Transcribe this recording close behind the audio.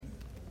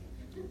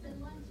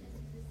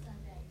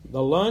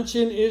The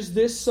luncheon is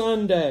this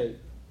Sunday.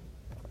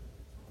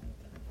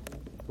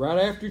 Right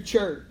after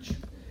church.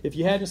 If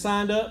you hadn't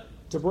signed up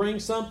to bring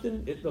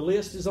something, the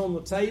list is on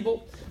the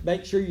table.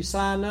 Make sure you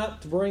sign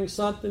up to bring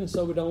something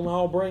so we don't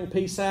all bring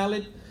pea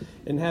salad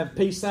and have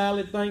pea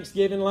salad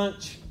Thanksgiving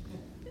lunch.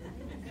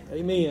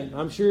 Amen.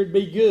 I'm sure it'd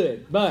be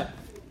good, but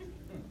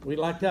we'd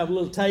like to have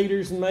little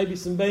taters and maybe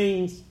some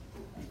beans.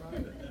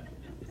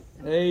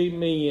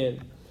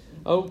 Amen.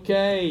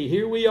 Okay,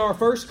 here we are.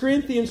 1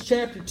 Corinthians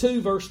chapter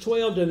 2, verse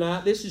 12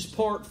 tonight. This is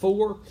part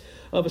 4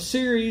 of a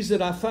series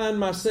that I find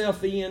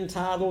myself in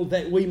titled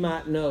That We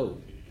Might Know.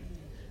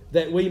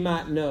 That we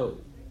might know.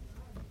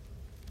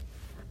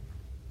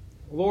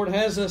 The Lord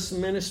has us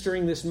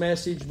ministering this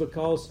message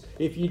because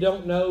if you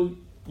don't know,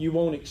 you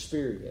won't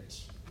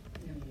experience.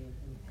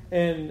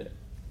 And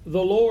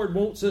the Lord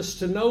wants us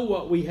to know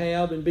what we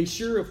have and be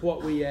sure of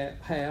what we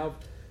have.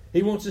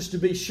 He wants us to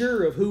be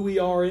sure of who we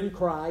are in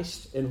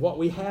Christ and what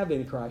we have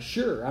in Christ.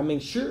 Sure.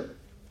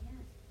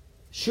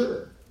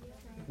 Sure.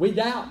 We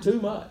doubt too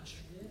much.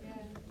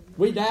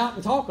 We doubt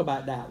and talk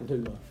about doubting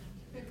too much.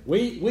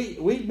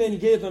 We've been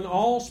given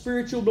all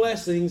spiritual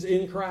blessings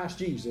in Christ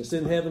Jesus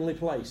in heavenly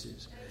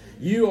places.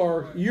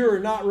 You're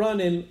not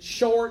running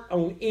short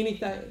on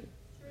anything.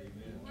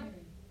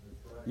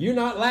 You're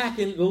not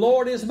lacking. The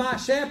Lord is my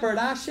shepherd,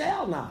 I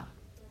shall not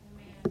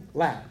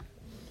lack.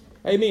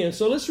 Amen.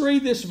 So let's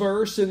read this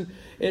verse, and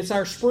it's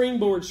our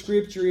springboard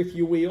scripture, if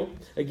you will.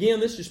 Again,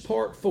 this is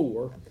part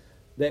 4,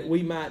 that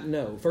we might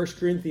know. 1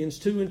 Corinthians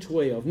 2 and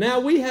 12. Now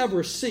we have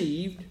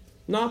received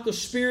not the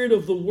spirit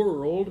of the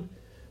world,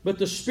 but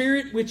the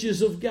Spirit which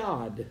is of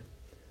God,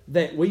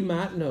 that we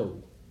might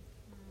know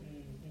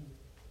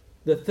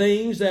the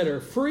things that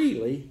are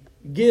freely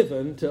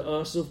given to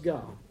us of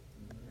God.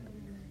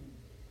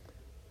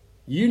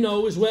 You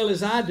know as well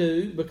as I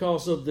do,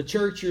 because of the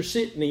church you're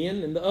sitting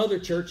in and the other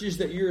churches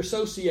that you're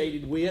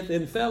associated with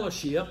in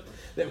fellowship,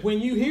 that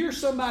when you hear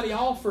somebody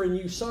offering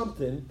you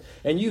something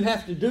and you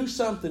have to do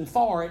something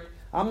for it,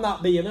 I'm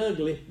not being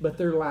ugly, but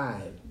they're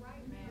lying.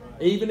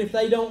 Even if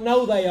they don't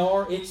know they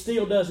are, it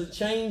still doesn't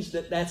change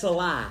that that's a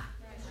lie.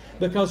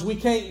 Because we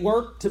can't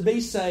work to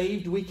be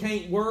saved. We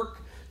can't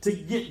work to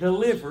get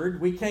delivered.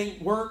 We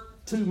can't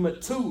work to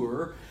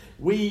mature.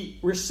 We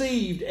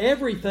received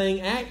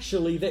everything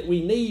actually that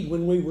we need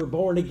when we were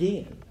born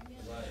again.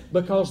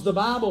 Because the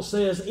Bible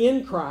says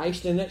in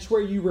Christ, and that's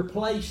where you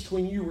replaced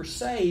when you were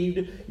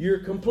saved, you're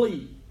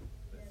complete.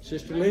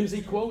 Sister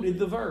Lindsay quoted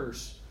the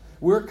verse.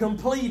 We're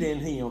complete in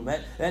Him.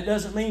 That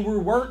doesn't mean we're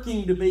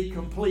working to be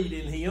complete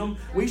in Him.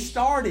 We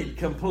started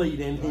complete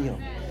in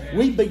Him.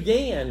 We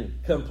began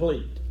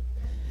complete.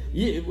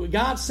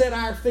 God set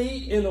our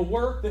feet in a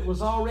work that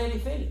was already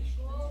finished.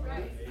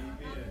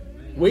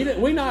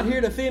 We're not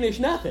here to finish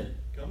nothing.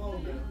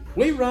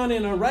 We run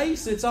in a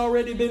race that's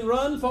already been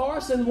run for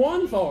us and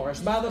won for us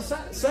by the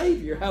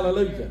Savior.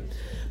 Hallelujah.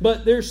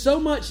 But there's so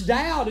much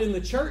doubt in the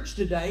church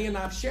today, and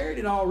I've shared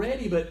it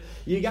already, but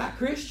you got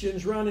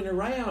Christians running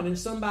around and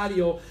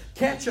somebody will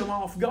catch them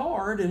off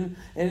guard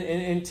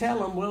and tell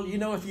them, well, you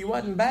know, if you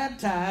wasn't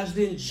baptized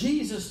in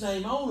Jesus'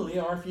 name only,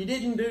 or if you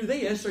didn't do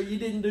this or you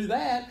didn't do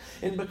that,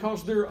 and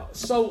because they're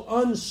so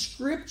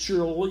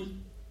unscripturally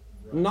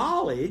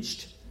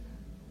knowledged,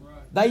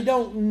 they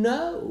don't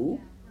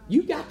know.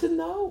 You got to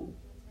know.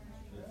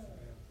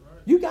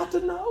 You got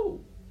to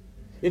know.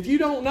 If you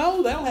don't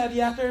know, they'll have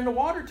you out there in the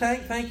water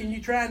tank thinking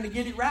you're trying to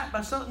get it right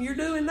by something you're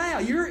doing now.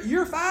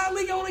 You're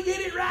finally going to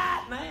get it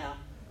right now.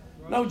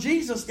 No,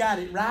 Jesus got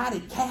it right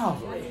at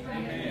Calvary.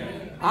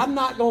 Amen. I'm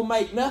not going to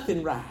make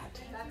nothing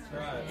right.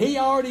 He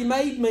already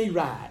made me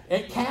right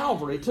at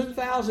Calvary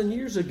 2,000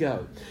 years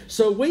ago.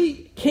 So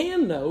we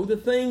can know the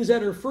things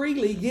that are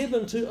freely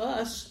given to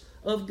us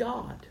of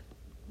God.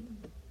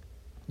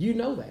 You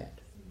know that.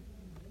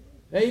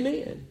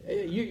 Amen.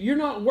 You're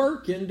not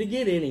working to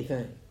get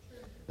anything.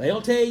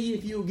 They'll tell you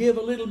if you'll give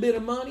a little bit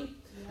of money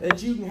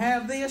that you can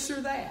have this or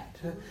that.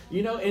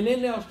 You know, and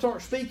then they'll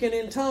start speaking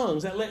in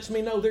tongues. That lets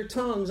me know their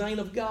tongues ain't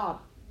of God.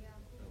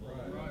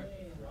 Right.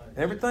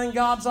 Everything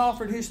God's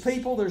offered His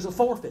people, there's a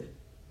forfeit.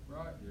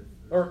 Right.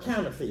 Or a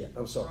counterfeit.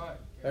 Oh, sorry. Right.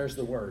 There's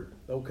the word.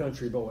 Old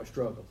country boy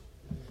struggles.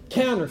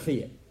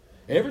 Counterfeit.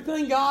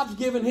 Everything God's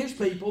given His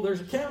people, there's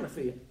a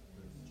counterfeit.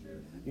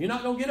 You're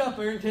not going to get up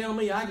there and tell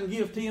me I can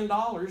give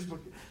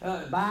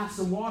 $10, buy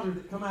some water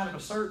that come out of a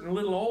certain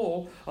little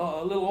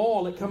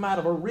oil that come out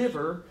of a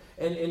river,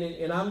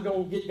 and I'm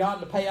going to get God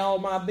to pay all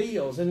my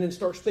bills and then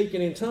start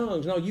speaking in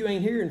tongues. No, you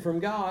ain't hearing from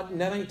God, and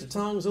that ain't the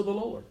tongues of the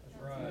Lord.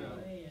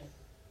 Right.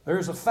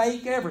 There's a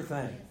fake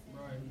everything.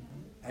 Right.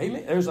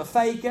 Amen. There's a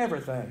fake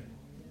everything.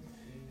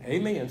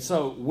 Amen.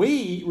 So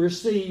we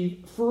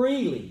receive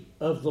freely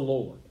of the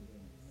Lord.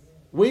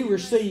 We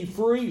receive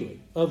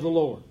freely of the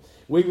Lord.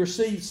 We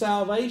receive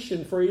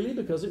salvation freely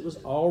because it was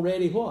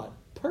already what?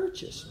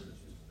 Purchased.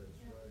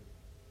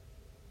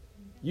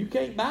 You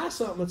can't buy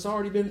something that's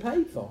already been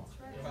paid for.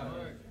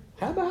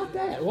 How about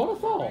that? What a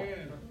thought.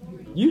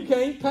 You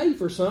can't pay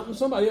for something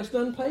somebody else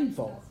done paid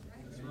for.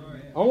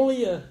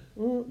 Only a,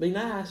 be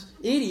nice,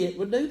 idiot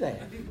would do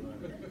that.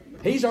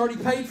 He's already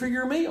paid for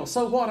your meal.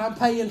 So what? I'm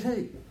paying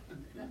too.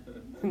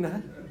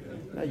 No,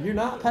 you're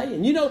not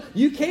paying. You know,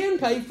 you can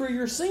pay for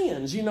your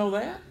sins. You know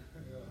that?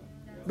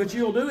 But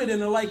you'll do it in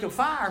the lake of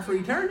fire for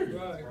eternity.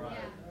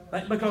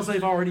 Because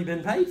they've already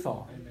been paid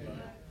for.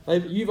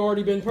 You've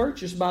already been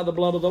purchased by the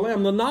blood of the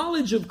Lamb. The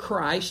knowledge of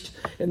Christ,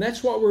 and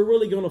that's what we're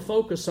really going to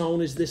focus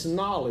on, is this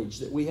knowledge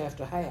that we have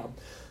to have.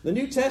 The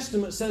New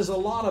Testament says a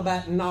lot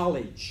about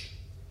knowledge.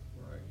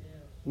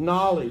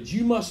 Knowledge.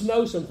 You must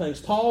know some things.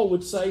 Paul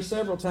would say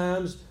several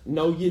times,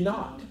 know ye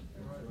not.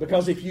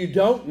 Because if you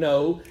don't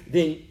know,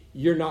 then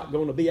you're not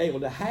going to be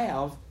able to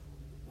have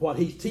what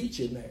he's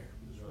teaching there.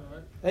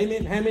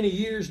 Amen. How many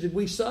years did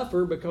we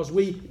suffer because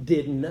we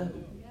didn't know?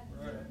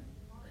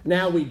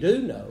 Now we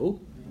do know.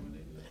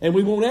 And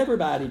we want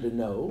everybody to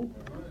know.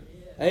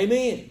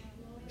 Amen.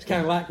 It's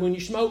kind of like when you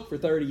smoke for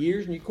 30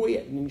 years and you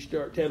quit. And then you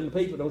start telling the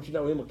people, don't you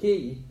know him will kill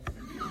you.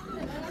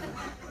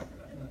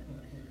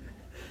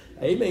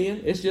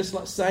 Amen. It's just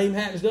like the same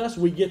happens to us.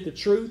 We get the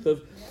truth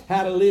of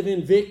how to live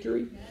in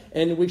victory.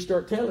 And we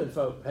start telling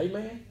folk, hey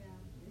man,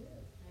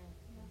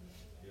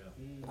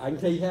 I can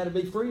tell you how to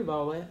be free of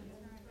all that.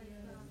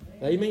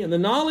 Amen. The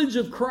knowledge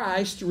of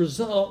Christ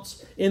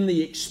results in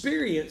the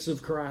experience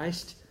of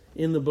Christ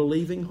in the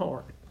believing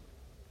heart.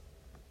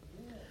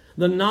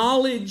 The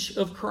knowledge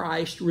of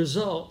Christ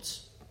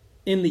results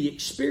in the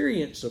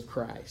experience of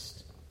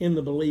Christ in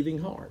the believing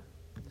heart.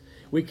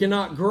 We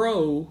cannot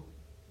grow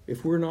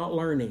if we're not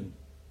learning.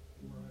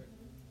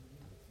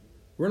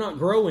 We're not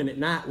growing at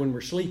night when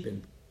we're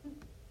sleeping.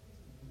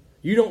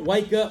 You don't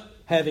wake up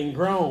having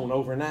grown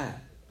overnight.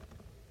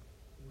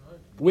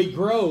 We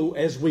grow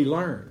as we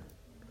learn.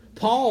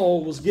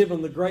 Paul was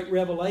given the great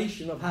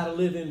revelation of how to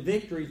live in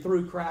victory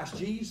through Christ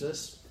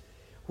Jesus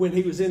when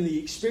he was in the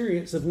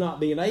experience of not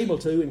being able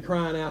to and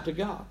crying out to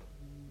God.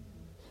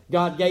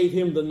 God gave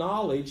him the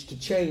knowledge to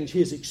change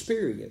his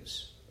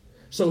experience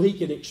so he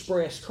could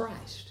express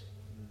Christ.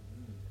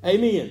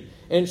 Amen.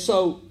 And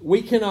so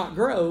we cannot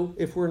grow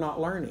if we're not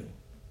learning.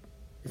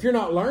 If you're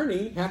not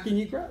learning, how can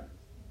you grow?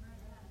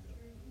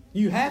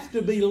 You have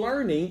to be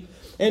learning.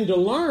 And to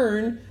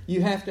learn,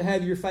 you have to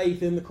have your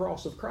faith in the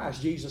cross of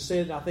Christ. Jesus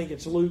said, I think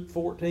it's Luke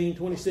 14,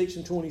 26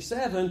 and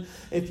 27,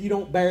 if you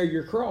don't bear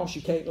your cross,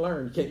 you can't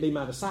learn. You can't be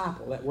my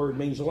disciple. That word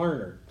means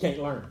learner. You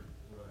can't learn.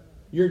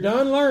 You're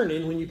done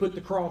learning when you put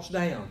the cross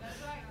down.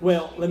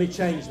 Well, let me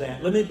change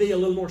that. Let me be a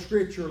little more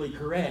scripturally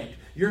correct.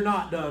 You're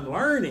not done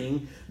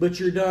learning, but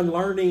you're done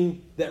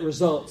learning that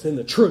results in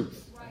the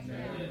truth.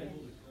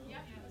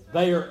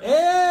 They are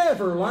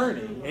ever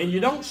learning, and you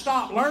don't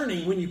stop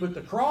learning when you put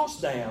the cross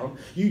down.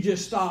 You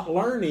just stop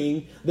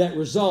learning that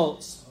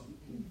results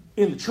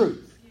in the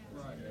truth.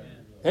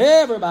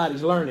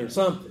 Everybody's learning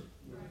something.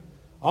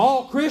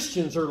 All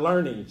Christians are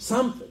learning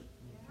something.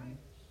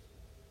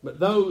 But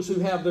those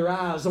who have their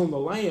eyes on the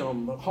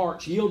Lamb,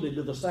 hearts yielded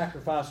to the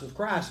sacrifice of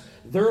Christ,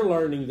 they're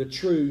learning the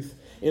truth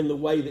in the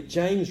way that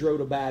James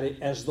wrote about it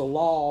as the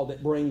law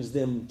that brings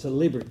them to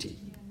liberty.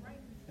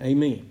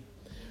 Amen.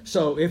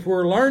 So if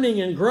we're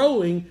learning and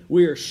growing,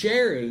 we are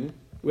sharing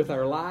with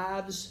our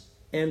lives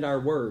and our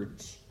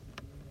words.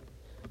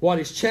 What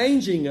is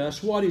changing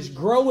us, what is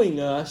growing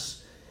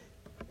us,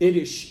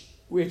 it's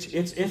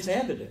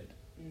evident.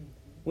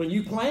 When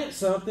you plant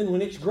something,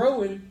 when it's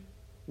growing,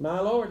 my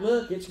Lord,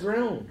 look, it's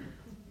grown.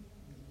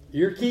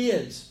 Your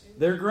kids,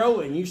 they're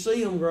growing. You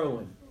see them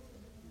growing.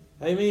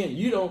 Amen.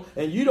 You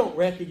don't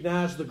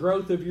recognize the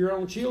growth of your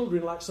own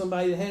children like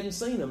somebody that hadn't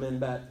seen them in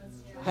about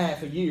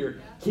half a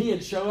year.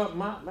 Kids show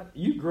up,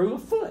 you grew a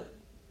foot.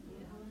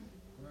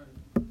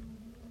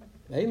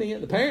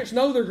 Amen. The parents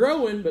know they're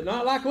growing, but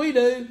not like we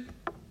do.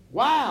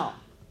 Wow.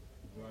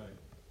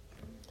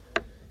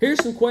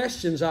 Here's some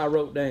questions I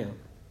wrote down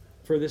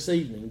for this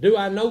evening. Do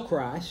I know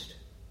Christ?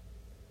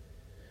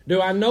 Do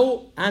I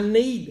know I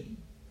need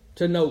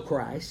to know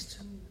Christ?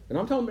 And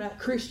I'm talking about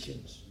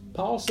Christians.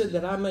 Paul said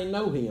that I may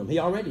know Him. He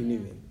already knew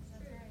Him.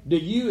 Do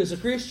you as a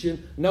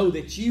Christian know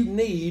that you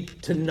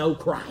need to know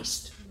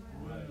Christ?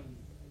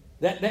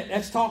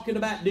 That's talking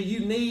about, do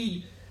you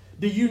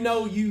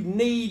know you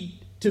need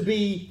to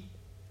be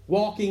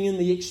walking in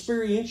the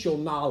experiential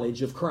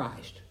knowledge of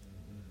Christ?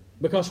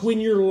 Because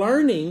when you're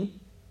learning,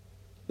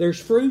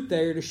 there's fruit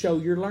there to show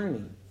you're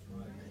learning.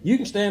 You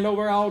can stand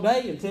over all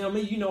day and tell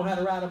me you know how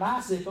to ride a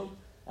bicycle.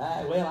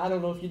 Well, I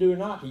don't know if you do or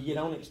not. You get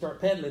on it and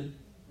start pedaling.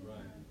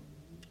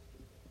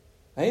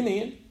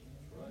 Amen.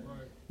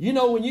 You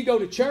know, when you go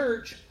to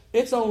church,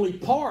 it's only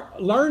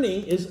part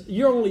learning is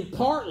you're only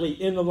partly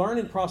in the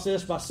learning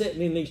process by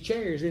sitting in these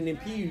chairs in them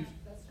pews.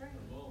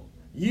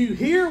 You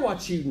hear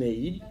what you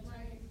need,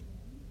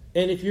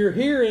 and if you're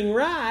hearing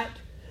right,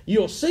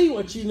 you'll see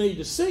what you need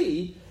to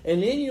see,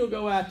 and then you'll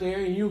go out there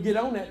and you'll get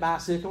on that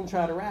bicycle and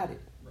try to ride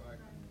it,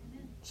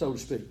 so to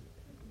speak.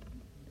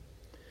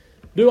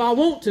 Do I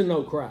want to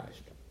know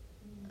Christ?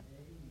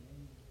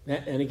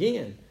 And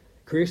again,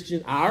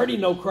 Christian, I already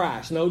know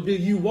Christ. No, do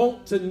you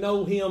want to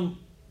know Him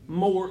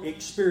more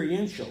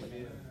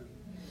experientially?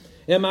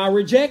 Am I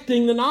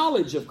rejecting the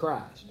knowledge of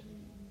Christ?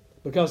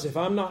 Because if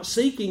I'm not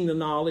seeking the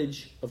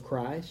knowledge of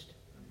Christ,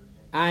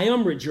 I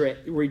am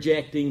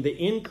rejecting the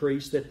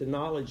increase that the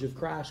knowledge of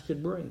Christ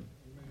could bring.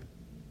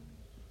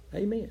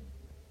 Amen.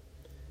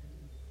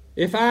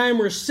 If I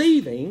am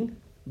receiving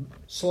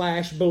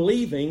 /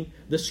 believing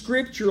the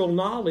scriptural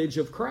knowledge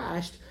of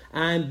Christ,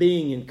 I am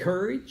being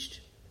encouraged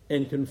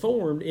and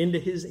conformed into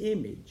His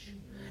image.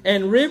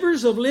 And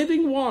rivers of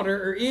living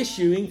water are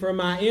issuing from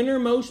my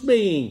innermost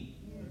being.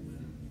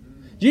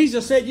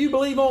 Jesus said, you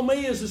believe on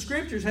me, as the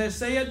Scriptures has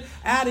said,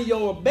 out of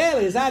your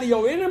bellies, out of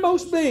your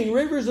innermost being,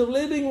 rivers of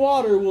living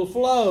water will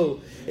flow.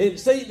 And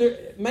see,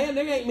 there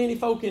ain't many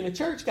folk in the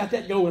church got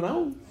that going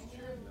on.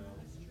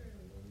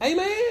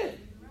 Amen.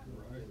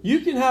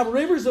 You can have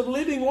rivers of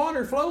living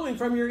water flowing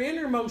from your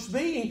innermost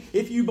being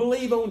if you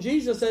believe on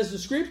Jesus, as the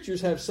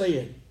Scriptures have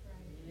said.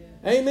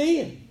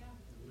 Amen.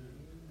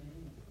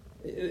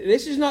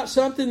 This is not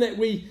something that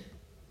we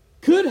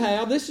could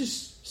have. This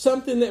is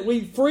something that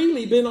we've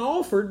freely been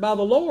offered by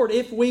the Lord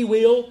if we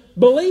will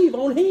believe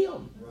on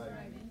Him. Right.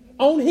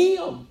 On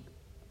Him.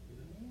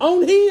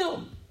 On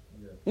Him.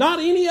 Yeah. Not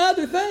any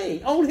other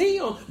thing. On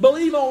Him.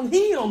 Believe on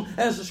Him,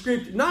 as the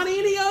Scripture. Not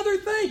any other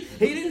thing.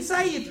 He didn't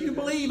say if you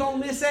believe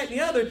on this, that, and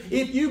the other.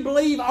 If you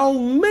believe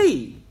on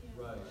me,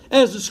 right,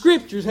 as the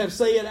Scriptures have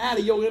said, out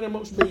of your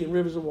innermost being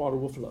rivers of water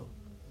will flow.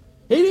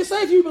 He didn't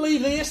say if you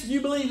believe this, if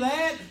you believe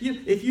that,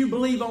 if you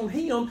believe on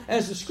Him,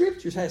 as the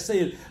Scriptures have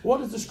said.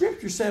 What does the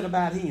Scripture said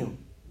about Him?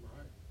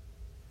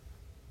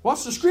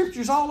 What's the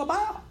Scriptures all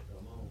about?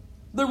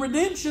 The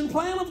redemption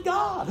plan of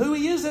God, who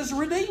He is as a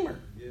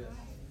Redeemer. Yes.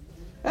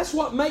 That's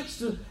what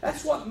makes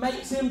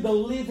Him the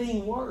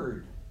living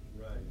Word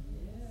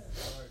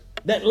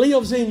that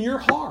lives in your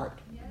heart.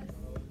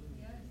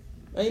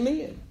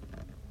 Amen.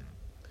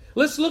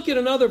 Let's look at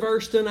another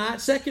verse tonight.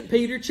 2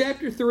 Peter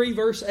chapter 3,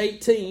 verse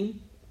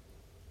 18.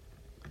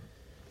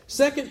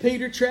 2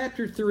 Peter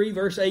chapter 3,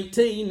 verse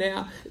 18.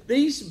 Now,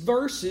 these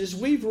verses,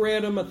 we've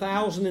read them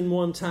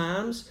 1,001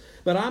 times,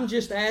 but I'm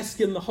just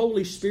asking the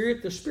Holy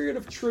Spirit, the Spirit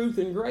of truth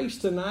and grace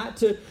tonight,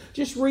 to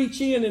just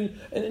reach in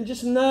and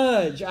just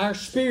nudge our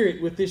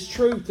spirit with this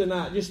truth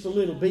tonight just a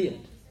little bit.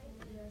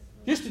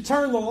 Just to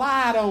turn the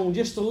light on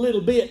just a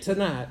little bit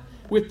tonight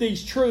with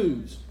these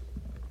truths.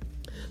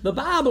 The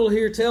Bible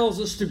here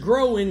tells us to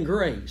grow in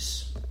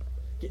grace.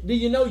 Do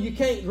you know you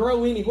can't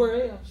grow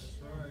anywhere else?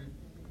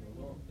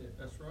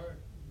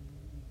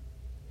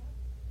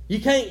 You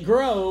can't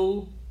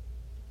grow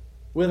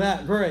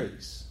without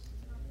grace.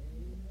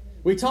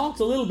 We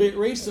talked a little bit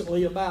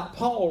recently about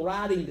Paul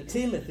writing to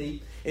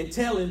Timothy and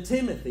telling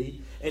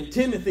Timothy, and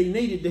Timothy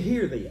needed to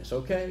hear this,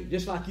 okay?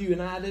 Just like you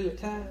and I do at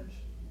times.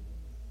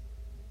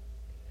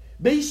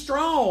 Be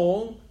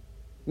strong,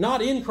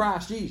 not in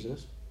Christ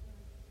Jesus.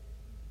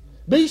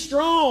 Be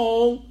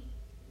strong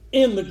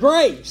in the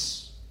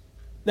grace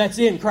that's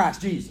in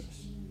Christ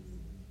Jesus.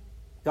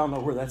 Y'all know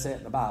where that's at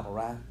in the Bible,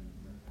 right?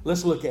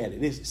 Let's look at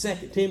it. It's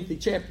 2 Timothy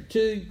chapter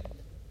 2.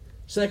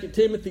 2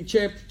 Timothy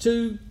chapter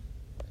 2,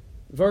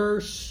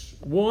 verse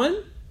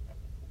 1.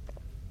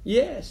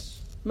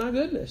 Yes, my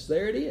goodness,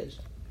 there it is.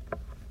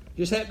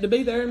 Just happened to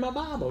be there in my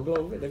Bible.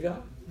 Glory to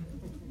God.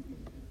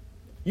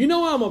 You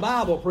know I'm a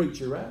Bible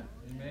preacher, right?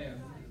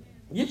 Amen.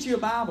 Get you a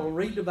Bible and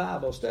read the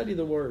Bible. Study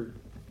the Word.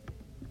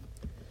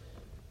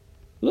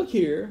 Look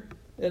here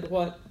at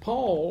what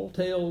Paul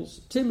tells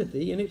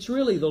Timothy, and it's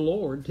really the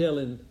Lord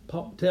telling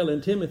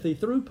Timothy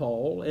through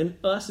Paul and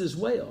us as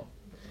well.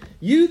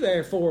 You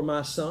therefore,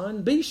 my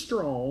son, be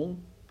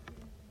strong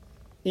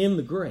in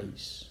the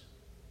grace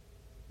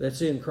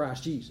that's in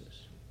Christ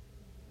Jesus.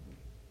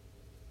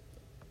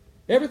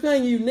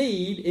 Everything you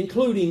need,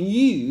 including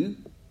you,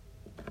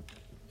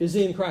 is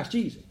in Christ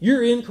Jesus.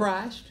 You're in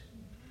Christ.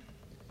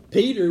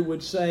 Peter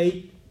would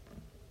say,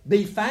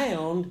 be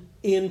found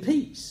in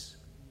peace.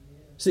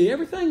 See,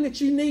 everything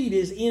that you need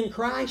is in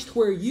Christ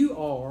where you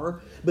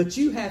are, but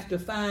you have to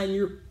find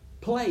your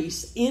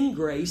place in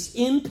grace,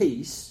 in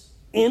peace,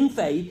 in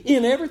faith,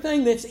 in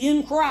everything that's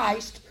in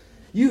Christ.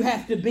 You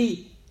have to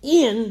be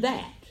in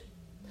that.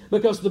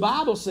 Because the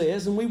Bible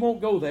says, and we won't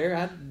go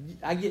there,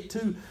 I get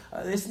to,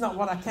 it's not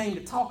what I came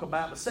to talk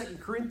about, but 2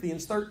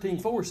 Corinthians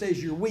 13:4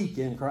 says you're weak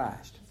in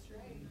Christ.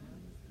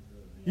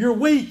 You're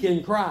weak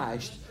in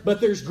Christ, but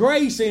there's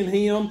grace in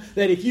Him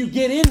that if you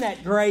get in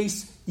that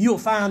grace, you'll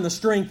find the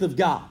strength of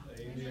God.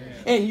 Amen.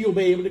 And you'll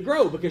be able to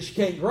grow, because you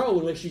can't grow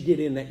unless you get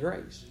in that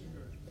grace.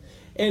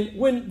 And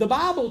when the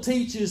Bible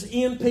teaches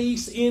in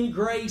peace, in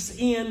grace,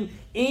 in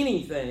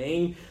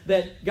anything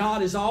that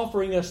God is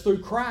offering us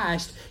through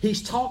Christ,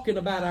 He's talking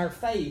about our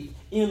faith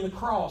in the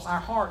cross, our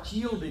hearts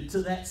yielded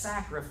to that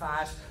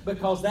sacrifice,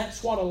 because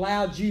that's what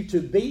allowed you to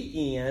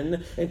be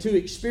in and to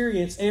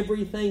experience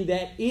everything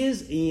that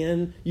is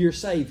in your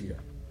Savior.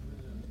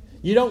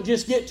 You don't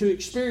just get to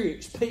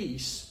experience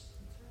peace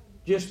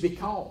just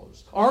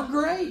because. Or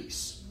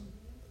grace.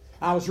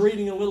 I was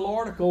reading a little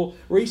article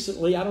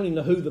recently. I don't even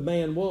know who the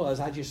man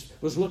was. I just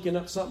was looking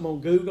up something on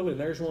Google, and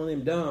there's one of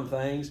them dumb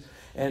things.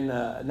 And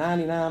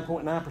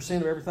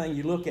 99.9% of everything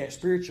you look at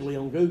spiritually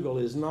on Google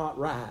is not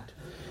right.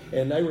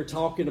 And they were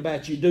talking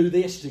about you do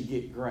this to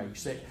get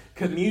grace.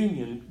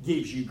 communion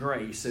gives you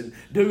grace, and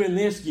doing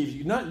this gives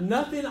you...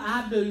 Nothing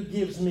I do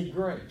gives me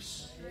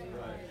grace.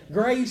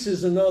 Grace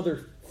is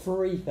another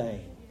free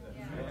thing.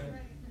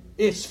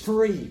 It's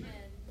free.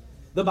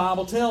 The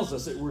Bible tells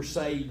us that we're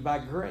saved by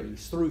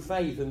grace through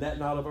faith, and that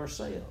not of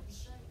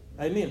ourselves.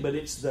 Amen. But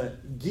it's the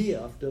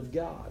gift of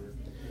God.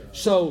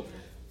 So,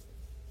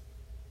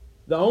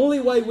 the only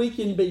way we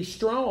can be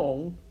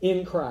strong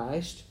in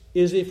Christ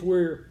is if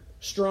we're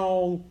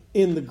strong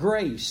in the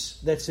grace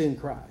that's in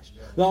Christ.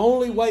 The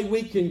only way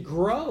we can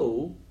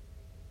grow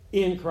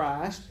in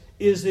Christ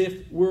is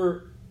if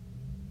we're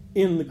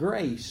in the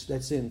grace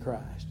that's in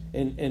Christ.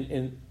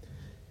 And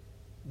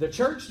the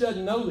church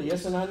doesn't know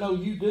this, and I know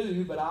you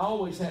do, but I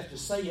always have to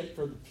say it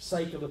for the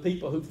sake of the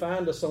people who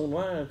find us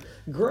online.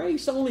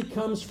 Grace only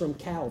comes from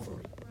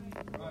Calvary.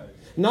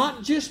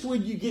 Not just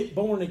when you get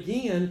born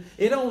again.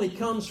 It only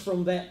comes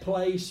from that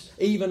place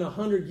even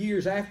 100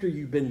 years after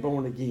you've been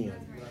born again.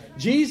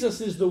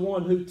 Jesus is the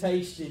one who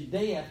tasted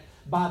death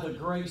by the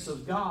grace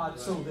of God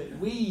so that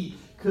we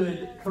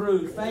could,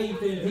 through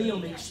faith in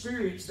Him,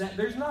 experience that.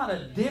 There's not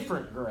a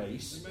different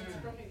grace.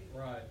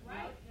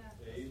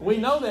 We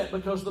know that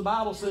because the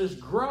Bible says,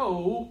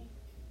 grow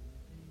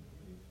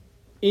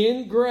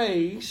in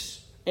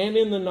grace and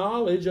in the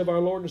knowledge of our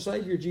Lord and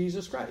Savior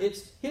Jesus Christ.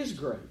 It's His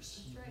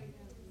grace.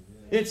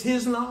 It's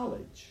His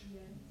knowledge.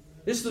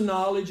 It's the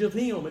knowledge of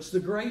Him. It's the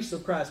grace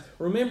of Christ.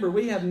 Remember,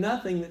 we have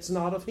nothing that's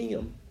not of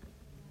Him.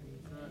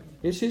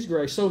 It's His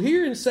grace. So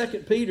here in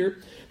 2 Peter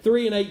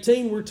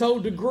 3:18, we're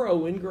told to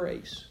grow in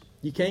grace.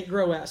 You can't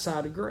grow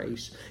outside of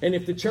grace. And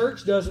if the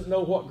church doesn't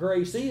know what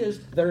grace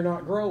is, they're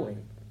not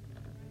growing.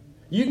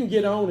 You can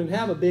get on and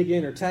have a big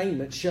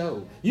entertainment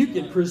show. You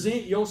can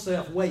present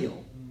yourself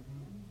well.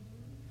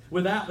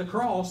 Without the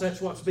cross,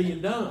 that's what's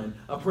being done.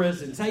 A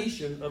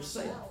presentation of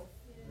self.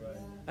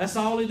 That's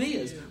all it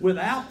is.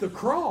 Without the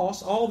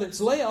cross, all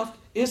that's left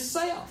is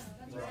self.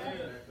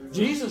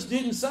 Jesus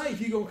didn't say,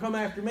 if you're going to come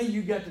after me,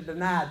 you've got to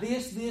deny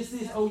this,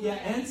 oh yeah,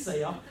 and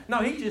self. No,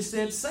 He just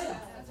said self.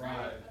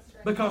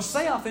 Because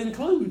self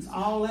includes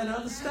all that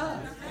other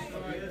stuff.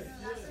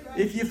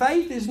 If your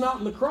faith is not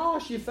in the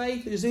cross, your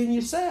faith is in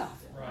yourself.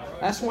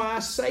 That's why I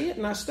say it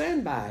and I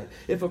stand by it.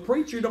 If a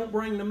preacher don't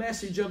bring the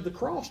message of the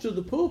cross to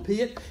the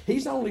pulpit,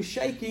 he's only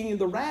shaking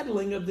the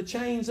rattling of the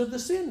chains of the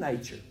sin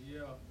nature.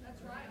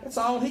 That's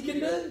all he can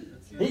do.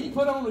 He can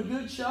put on a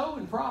good show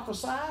and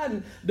prophesy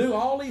and do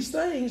all these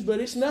things, but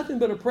it's nothing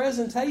but a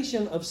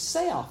presentation of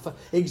self,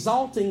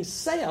 exalting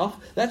self.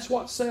 That's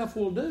what self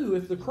will do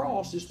if the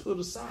cross is put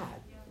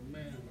aside.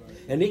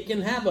 And it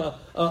can have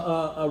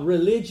a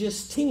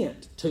religious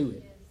tint to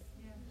it.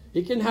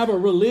 It can have a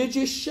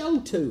religious show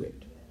to it.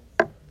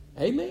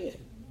 Amen.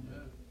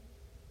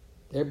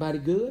 Everybody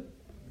good?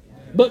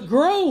 But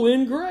grow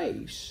in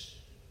grace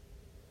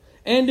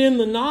and in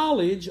the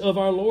knowledge of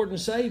our Lord and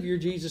Savior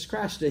Jesus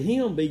Christ. To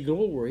Him be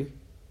glory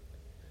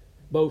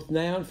both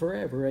now and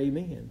forever.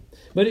 Amen.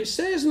 But it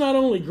says not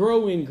only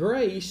grow in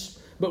grace,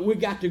 but we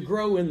got to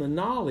grow in the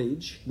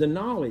knowledge. The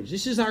knowledge.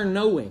 This is our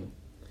knowing.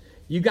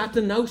 You got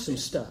to know some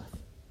stuff.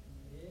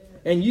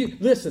 And you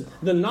listen,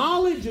 the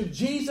knowledge of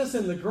Jesus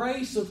and the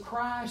grace of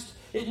Christ,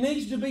 it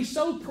needs to be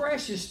so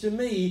precious to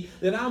me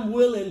that I'm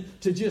willing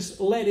to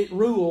just let it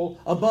rule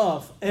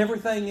above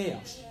everything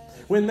else.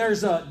 When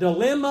there's a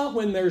dilemma,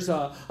 when there's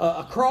a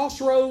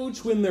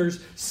crossroads, when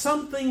there's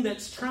something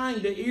that's trying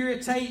to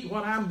irritate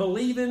what I'm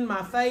believing,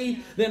 my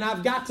faith, then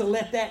I've got to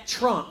let that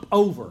trump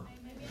over.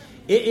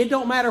 It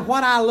don't matter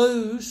what I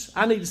lose.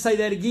 I need to say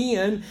that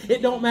again.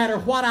 It don't matter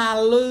what I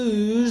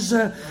lose.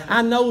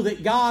 I know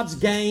that God's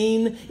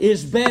gain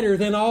is better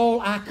than all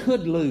I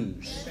could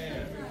lose.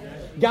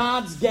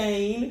 God's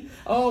gain.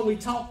 Oh, we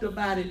talked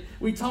about it.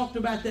 We talked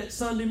about that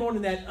Sunday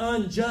morning, that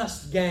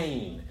unjust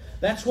gain.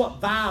 That's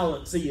what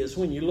violence is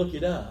when you look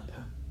it up.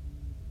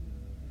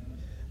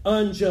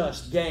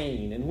 Unjust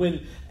gain. And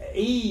when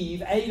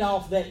Eve ate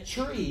off that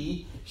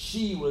tree,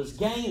 she was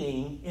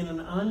gaining in an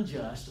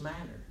unjust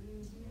manner.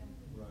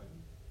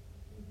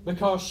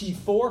 Because she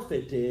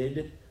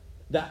forfeited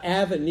the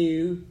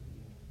avenue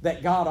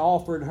that God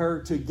offered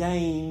her to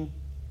gain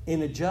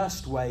in a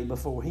just way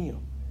before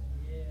Him.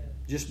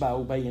 Just by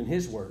obeying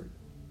His word.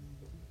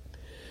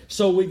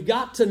 So we've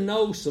got to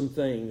know some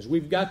things.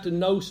 We've got to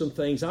know some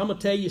things. I'm going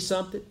to tell you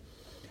something.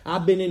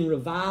 I've been in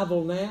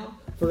revival now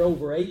for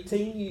over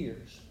 18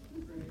 years.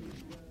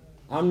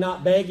 I'm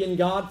not begging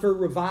God for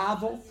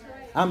revival.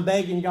 I'm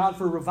begging God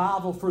for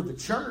revival for the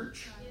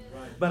church.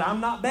 But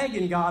I'm not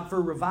begging God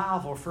for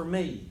revival for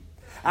me.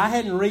 I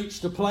hadn't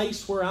reached a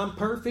place where I'm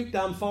perfect.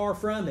 I'm far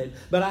from it.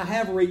 But I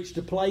have reached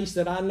a place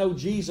that I know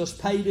Jesus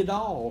paid it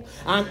all.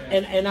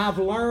 And I've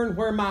learned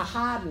where my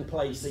hiding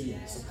place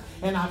is.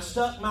 And I've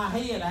stuck my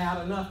head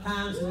out enough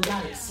times and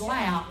got it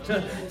slapped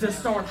to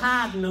start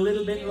hiding a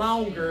little bit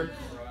longer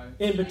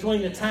in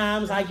between the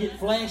times I get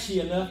fleshy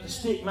enough to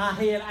stick my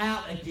head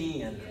out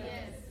again.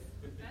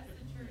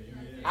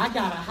 I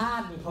got a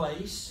hiding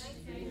place.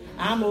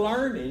 I'm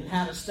learning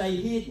how to stay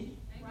hidden.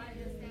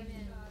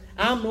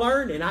 I'm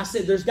learning. I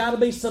said there's got to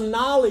be some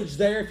knowledge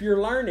there if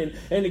you're learning.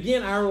 And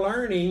again, our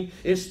learning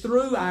is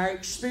through our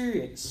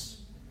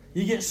experience.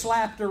 You get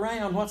slapped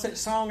around. What's that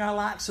song I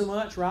like so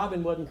much?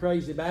 Robin wasn't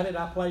crazy about it.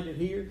 I played it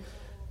here.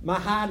 My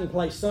hiding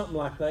place, something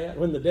like that.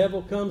 When the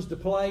devil comes to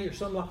play or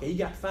something like that, you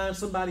got to find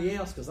somebody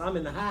else because I'm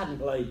in the hiding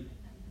place.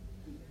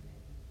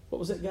 What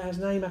was that guy's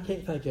name? I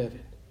can't think of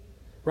it.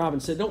 Robin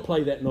said, don't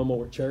play that no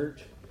more at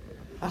church.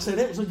 I said,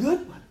 that was a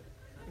good one.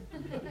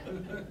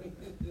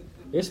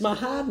 It's my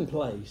hiding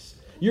place.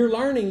 You're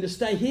learning to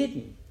stay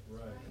hidden.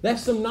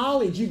 That's some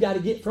knowledge you got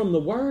to get from the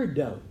Word,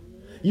 though.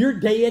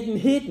 You're dead and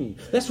hidden.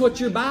 That's what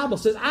your Bible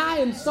says. I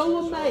am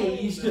so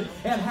amazed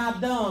at how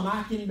dumb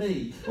I can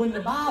be. When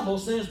the Bible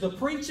says the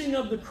preaching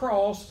of the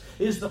cross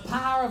is the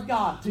power of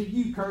God to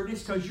you,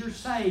 Curtis, because you're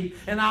saved,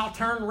 and I'll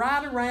turn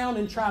right around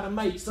and try to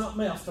make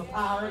something else the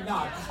power of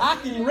God. I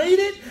can read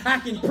it, I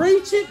can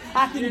preach it,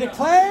 I can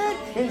declare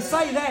it and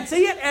say that's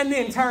it, and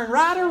then turn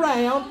right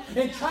around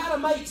and try to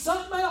make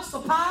something else the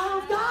power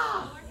of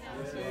God.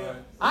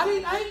 I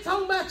ain't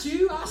talking about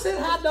you. I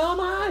said how dumb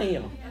I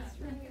am.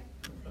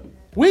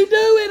 We do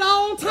it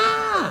all the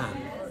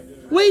time.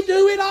 We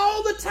do it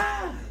all the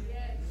time.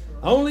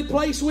 Only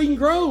place we can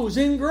grow is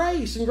in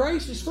grace, and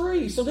grace is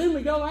free. So then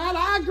we go out.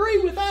 I agree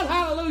with that,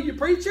 hallelujah,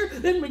 preacher.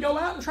 Then we go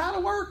out and try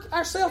to work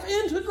ourselves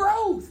into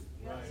growth.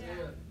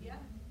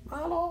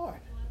 My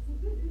Lord.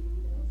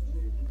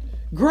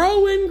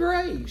 Grow in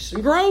grace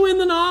and grow in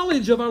the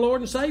knowledge of our Lord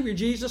and Savior,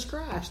 Jesus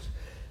Christ.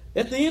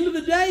 At the end of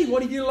the day,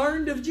 what have you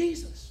learned of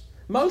Jesus?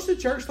 Most of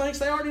the church thinks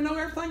they already know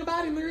everything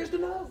about Him there is to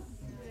know.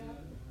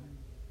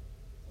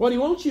 What He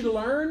wants you to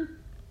learn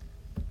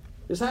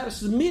is how to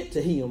submit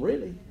to Him,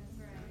 really.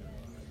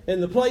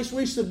 And the place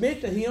we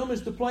submit to Him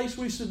is the place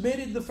we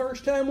submitted the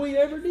first time we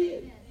ever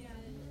did.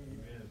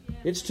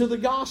 It's to the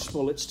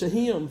gospel. It's to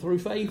Him through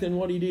faith in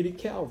what He did at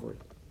Calvary.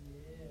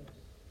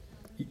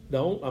 I'm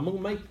going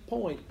to make the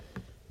point.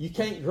 You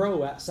can't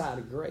grow outside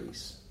of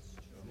grace.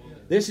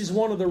 This is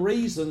one of the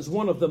reasons,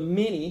 one of the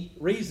many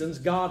reasons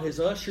God has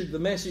ushered the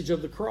message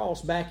of the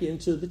cross back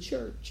into the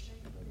church.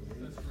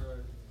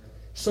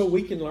 So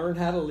we can learn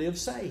how to live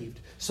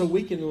saved. So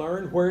we can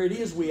learn where it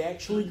is we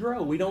actually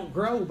grow. We don't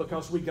grow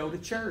because we go to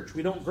church.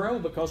 We don't grow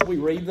because we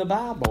read the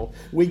Bible.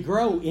 We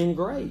grow in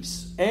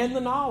grace and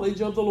the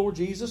knowledge of the Lord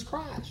Jesus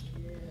Christ.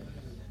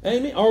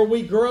 Amen. Are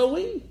we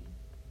growing?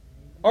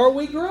 Are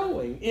we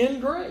growing in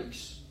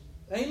grace?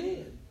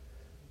 Amen.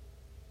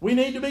 We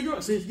need to be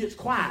growing. See, it gets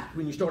quiet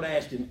when you start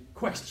asking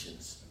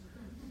questions.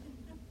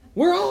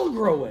 We're all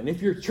growing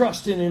if you're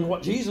trusting in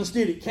what Jesus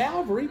did at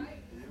Calvary.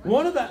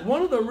 One of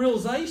the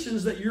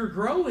realizations that you're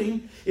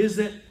growing is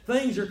that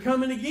things are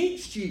coming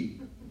against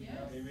you. Yes.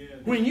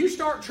 When you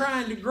start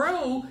trying to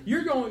grow,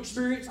 you're going to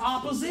experience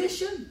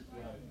opposition.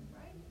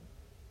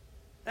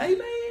 Right.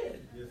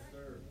 Amen. Yes,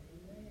 sir.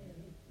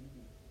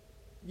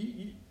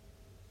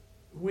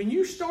 When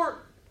you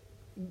start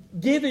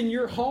giving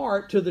your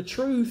heart to the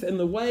truth and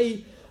the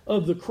way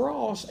of the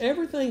cross,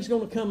 everything's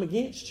going to come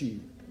against you.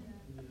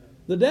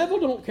 The devil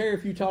don't care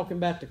if you're talking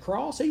about the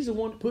cross. He's the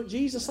one that put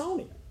Jesus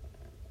on it.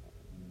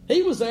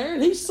 He was there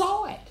and he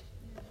saw it.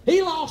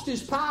 He lost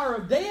his power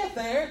of death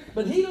there,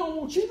 but he don't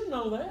want you to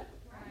know that.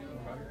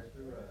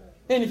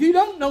 And if you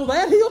don't know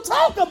that, he'll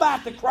talk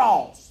about the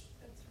cross.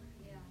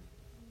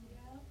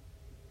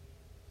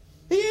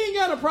 He ain't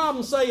got a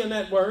problem saying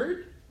that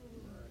word.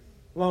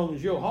 As long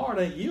as your heart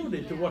ain't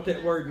yielded to what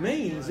that word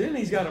means, then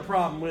he's got a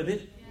problem with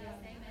it.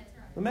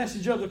 The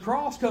message of the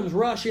cross comes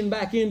rushing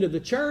back into the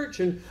church,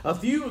 and a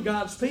few of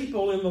God's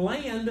people in the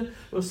land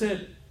will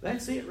said,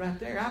 that's it right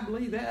there. I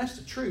believe that. That's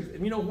the truth.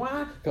 And you know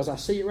why? Because I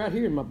see it right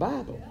here in my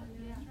Bible.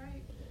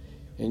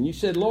 And you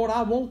said, Lord,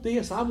 I want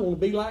this. I want to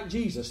be like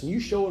Jesus. And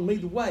you showing me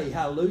the way.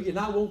 Hallelujah. And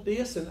I want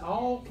this. And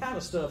all kind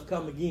of stuff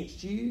come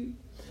against you.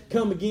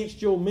 Come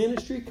against your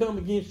ministry. Come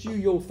against you,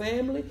 your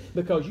family.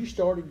 Because you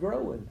started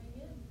growing.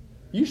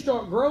 You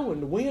start growing.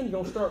 The wind's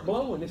going to start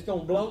blowing. It's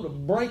going to blow to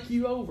break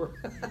you over.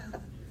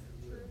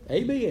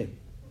 Amen.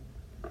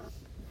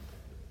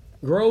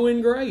 Grow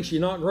in grace. You're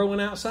not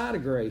growing outside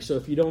of grace. So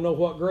if you don't know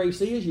what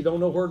grace is, you don't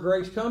know where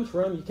grace comes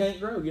from, you can't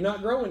grow. You're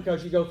not growing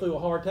because you go through a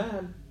hard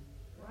time.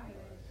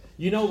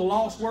 You know the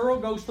lost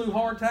world goes through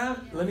hard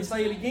times. Let me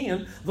say it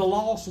again. The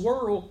lost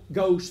world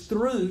goes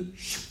through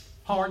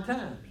hard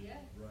times.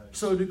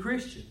 So do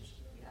Christians.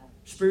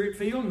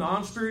 Spirit-filled,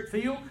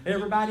 non-spirit-filled,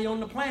 everybody on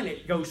the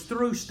planet goes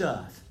through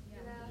stuff.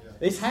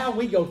 It's how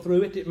we go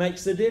through it that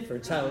makes the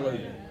difference.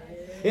 Hallelujah.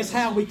 It's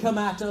how we come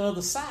out the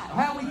other side.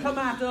 How we come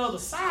out the other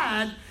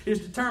side is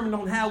determined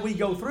on how we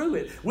go through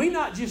it. We're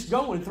not just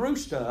going through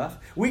stuff.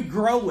 We're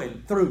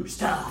growing through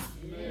stuff.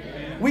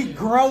 We're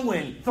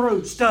growing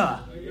through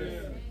stuff.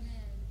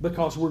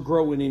 Because we're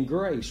growing in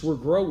grace. We're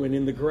growing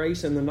in the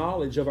grace and the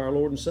knowledge of our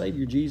Lord and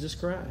Savior, Jesus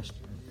Christ.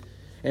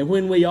 And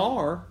when we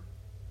are,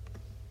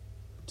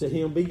 to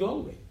Him be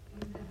glory.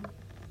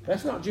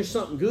 That's not just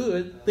something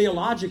good,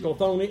 theological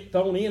thrown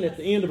in at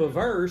the end of a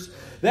verse.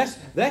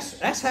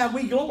 That's how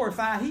we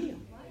glorify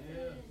Him.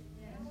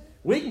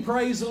 We can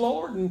praise the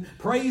Lord and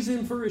praise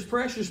Him for His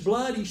precious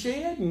blood He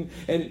shed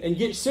and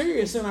get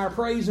serious in our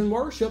praise and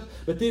worship.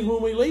 But then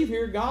when we leave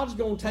here, God's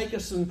going to take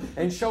us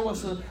and show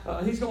us,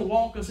 He's going to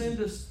walk us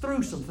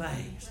through some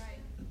things.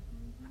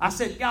 I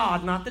said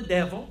God, not the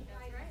devil.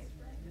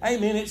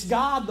 Amen. It's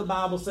God, the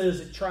Bible says,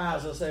 it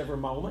tries us every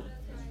moment.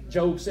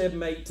 Job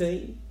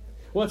 7:18.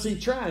 What's He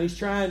trying? He's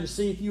trying to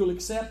see if you'll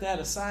accept that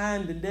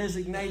assigned and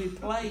designated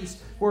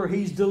place where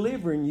He's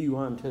delivering you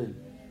unto,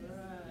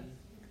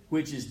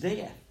 which is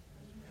death.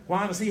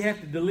 Why does He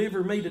have to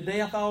deliver me to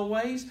death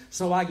always?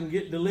 So I can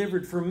get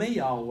delivered from me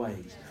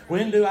always.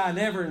 When do I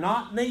never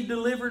not need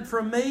delivered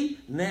from me?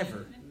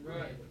 Never.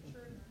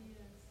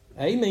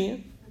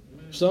 Amen.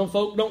 Some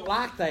folk don't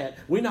like that.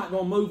 We're not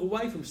going to move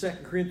away from 2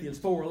 Corinthians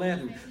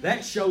 4:11.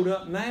 That showed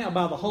up now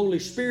by the Holy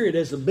Spirit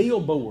as a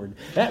billboard.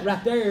 That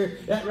right there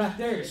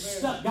is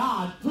stuck.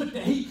 God put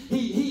that.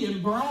 He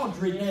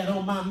embroidered that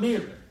on my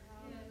mirror.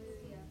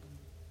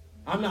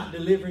 I'm not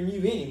delivering you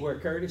anywhere,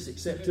 Curtis,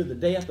 except to the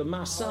death of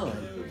my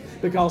son.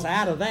 Because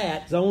out of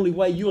that, the only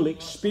way you'll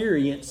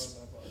experience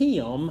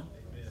Him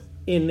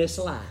in this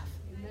life.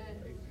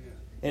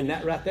 And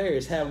that right there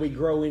is how we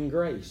grow in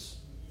grace.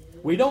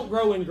 We don't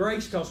grow in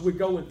grace because we're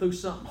going through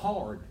something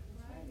hard.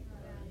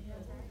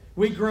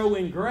 We grow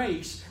in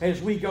grace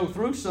as we go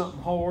through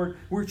something hard.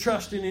 We're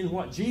trusting in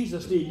what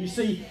Jesus did. You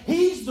see,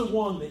 He's the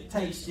one that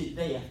tasted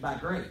death by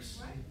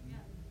grace.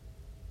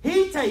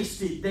 He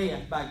tasted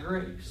death by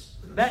grace.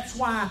 That's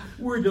why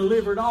we're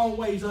delivered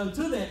always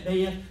unto that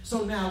death.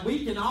 So now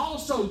we can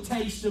also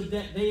taste of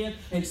that death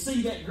and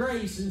see that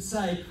grace and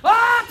say,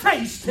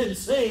 taste and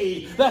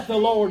see that the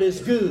Lord is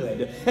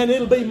good. And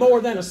it'll be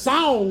more than a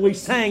song we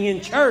sang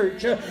in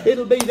church.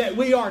 It'll be that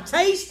we are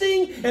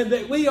tasting and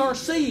that we are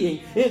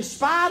seeing. In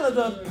spite of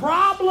the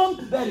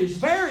problem that is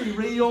very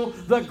real,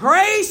 the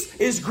grace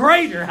is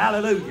greater.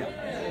 Hallelujah.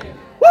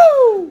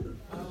 Woo!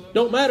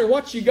 Don't matter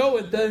what you're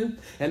going through.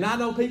 And I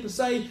know people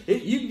say,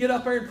 you can get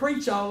up there and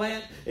preach all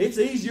that. It's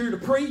easier to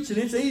preach and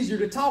it's easier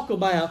to talk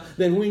about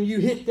than when you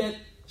hit that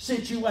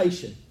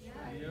situation.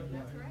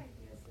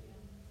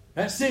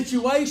 That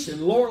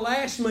situation, Lord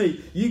asked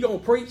me, you going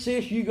to preach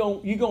this, you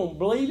going to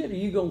believe it, or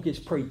you going to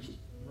just preach it?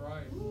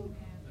 Right.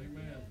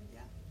 Amen.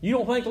 You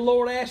don't think the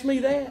Lord asked me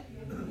that?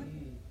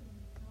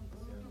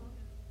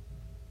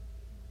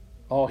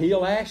 Oh,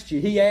 He'll ask you.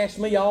 He asks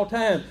me all the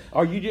time,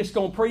 are you just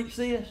going to preach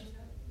this?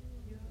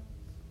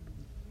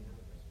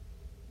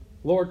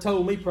 Lord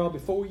told me probably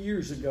 4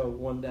 years ago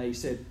one day, He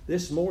said,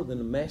 this is more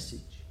than a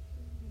message.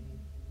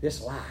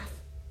 This life.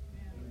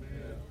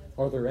 Amen.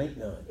 Or there ain't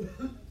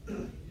none.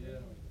 Yeah.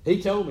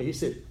 He told me, He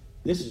said,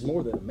 this is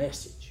more than a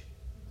message.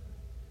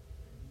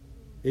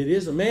 It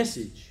is a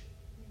message,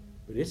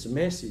 but it's a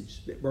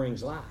message that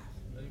brings life.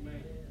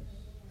 Amen.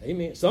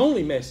 Amen. It's the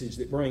only message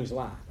that brings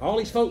life. All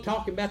these folk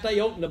talking about they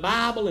opened the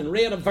Bible and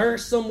read a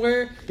verse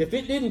somewhere. If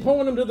it didn't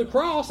point them to the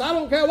cross, I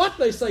don't care what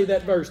they say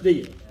that verse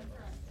did.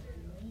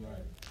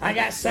 I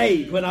got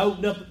saved when I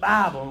opened up the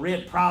Bible and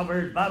read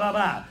Proverbs, blah, blah,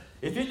 blah.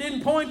 If it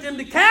didn't point them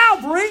to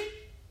Calvary,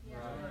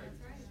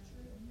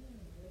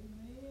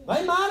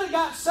 they might have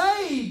got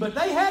saved, but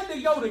they had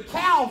to go to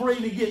Calvary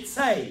to get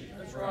saved.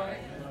 That's right.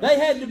 They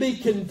had to be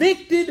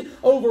convicted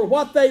over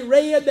what they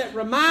read that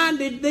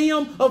reminded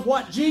them of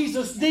what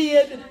Jesus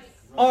did,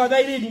 or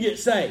they didn't get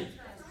saved.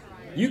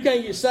 You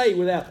can't get saved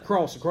without the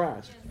cross of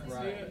Christ.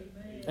 Right.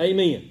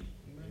 Amen.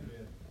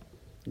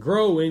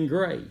 Grow in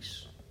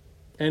grace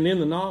and in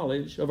the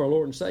knowledge of our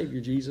Lord and Savior,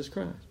 Jesus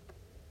Christ.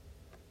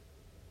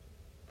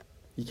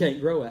 You can't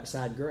grow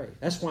outside grace.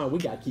 That's why we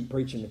got to keep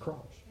preaching the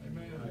cross.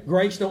 Amen.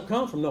 Grace don't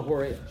come from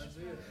nowhere else.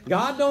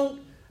 God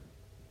don't,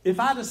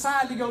 if I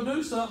decide to go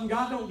do something,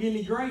 God don't give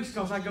me grace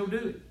because I go do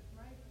it.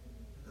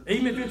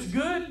 Even if it's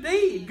good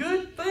deed,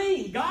 good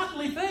thing,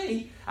 godly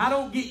thing, I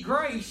don't get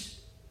grace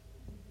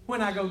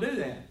when I go do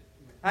that.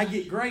 I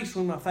get grace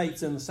when my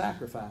faith's in the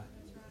sacrifice.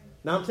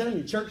 Now I'm telling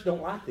you, church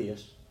don't like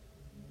this.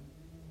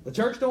 The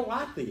church don't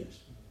like this.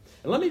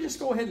 And let me just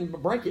go ahead and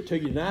break it to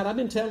you tonight. I've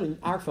been telling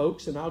our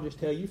folks, and I'll just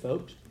tell you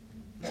folks,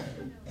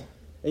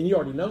 and you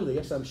already know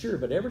this, I'm sure,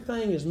 but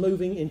everything is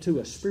moving into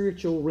a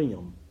spiritual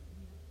realm.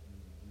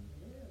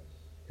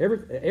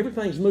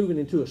 Everything's moving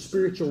into a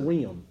spiritual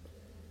realm.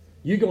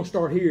 You're going to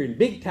start hearing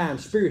big-time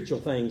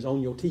spiritual things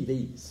on your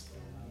TVs.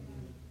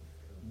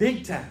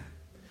 Big time.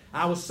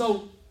 I was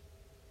so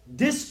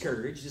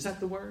discouraged, is that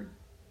the word?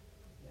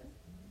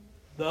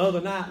 The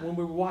other night when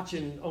we were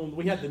watching,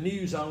 we had the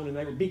news on, and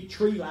they were big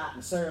tree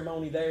lighting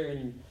ceremony there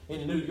in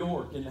New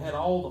York, and they had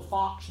all the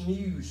Fox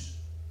News,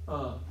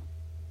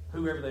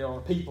 whoever they are,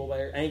 people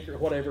there, anchor,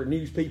 whatever,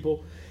 news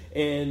people,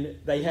 and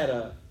they had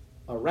a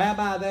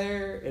rabbi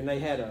there, and they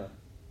had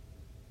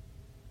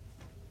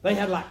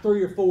like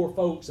 3 or 4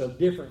 folks of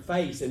different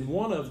faiths, and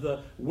one of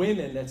the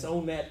women that's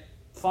on that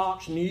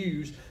Fox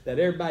News that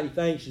everybody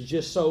thinks is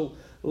just so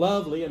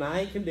lovely, and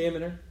I ain't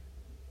condemning her,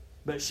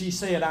 but she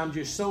said, I'm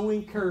just so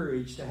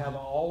encouraged to have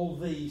all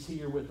these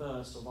here with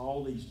us of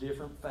all these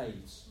different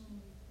faiths.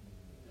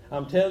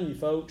 I'm telling you,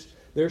 folks,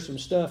 there's some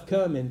stuff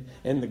coming,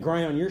 and the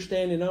ground you're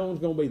standing on is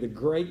going to be the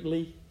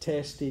greatly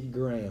tested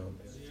ground.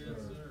 Yes, sir.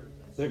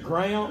 The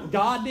ground,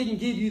 God didn't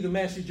give you the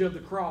message of the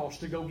cross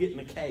to go get in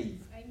a cave.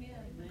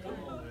 Come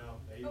on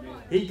now.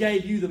 Amen. He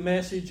gave you the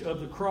message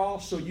of the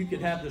cross so you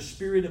could have the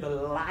spirit of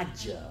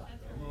Elijah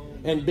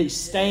and be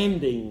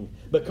standing,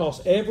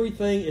 because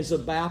everything is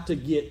about to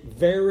get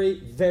very,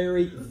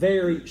 very,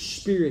 very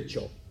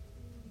spiritual.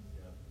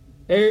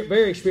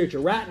 Very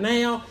spiritual. Right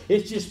now,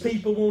 it's just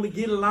people want to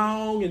get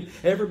along and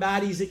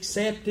everybody's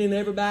accepting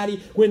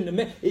everybody. And I'm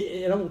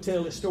going to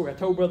tell this story. I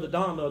told Brother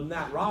Don the other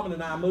night, Robin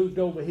and I moved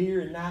over here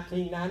in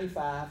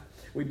 1995.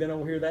 We've been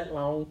over here that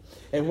long.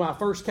 And when I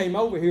first came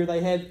over here,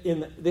 they had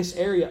in this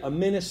area a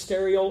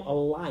ministerial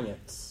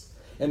alliance.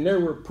 And there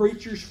were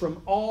preachers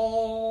from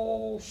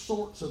all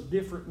sorts of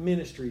different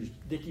ministries.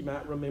 Dickie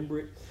might remember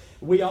it.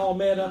 We all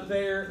met up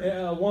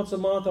there once a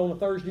month on a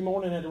Thursday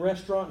morning at a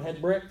restaurant and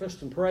had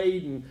breakfast and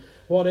prayed and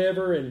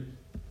whatever.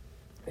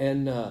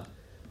 And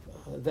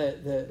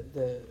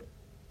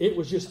it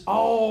was just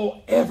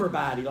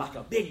everybody like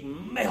a big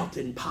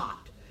melting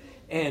pot.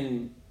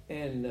 And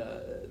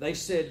they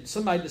said,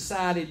 somebody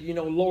decided,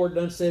 Lord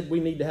done said we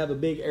need to have a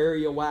big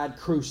area-wide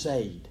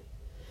crusade.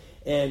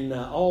 And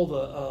all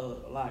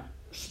the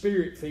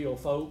Spirit-filled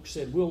folks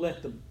said, we'll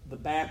let the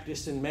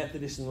Baptists and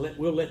Methodists, and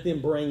we'll let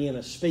them bring in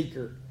a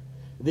speaker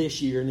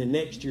this year, and then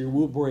next year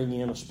we'll bring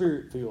in a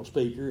Spirit-filled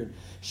speaker. And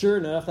sure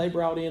enough, they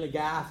brought in a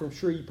guy from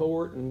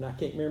Shreveport, and I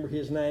can't remember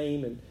his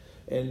name,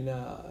 and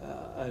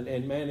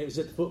man, it was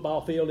at the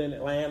football field in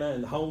Atlanta,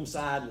 and the home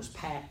side was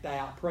packed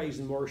out, praise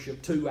and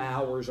worship 2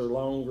 hours or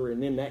longer,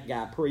 and then that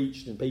guy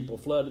preached, and people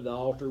flooded the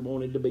altar,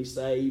 wanted to be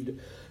saved.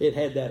 It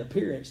had that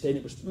appearance, and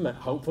it was,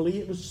 hopefully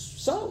it was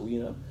so,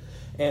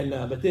 And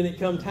but then it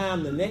come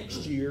time the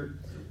next year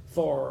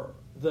for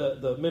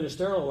the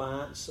Ministerial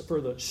Alliance, for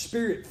the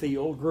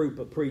Spirit-filled group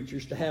of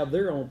preachers to have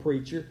their own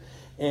preacher.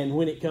 And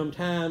when it come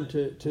time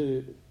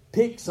to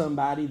pick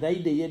somebody, they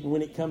did. And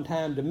when it come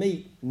time to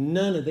meet,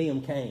 none of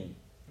them came.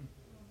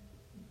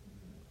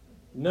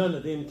 None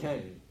of them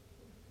came.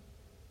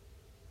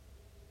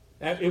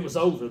 It was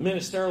over. The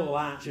Ministerial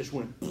Alliance just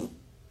went.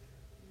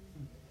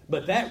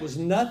 But that was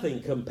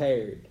nothing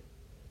compared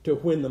to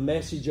when the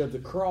message of the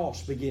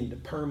cross began to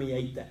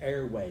permeate the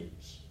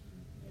airwaves.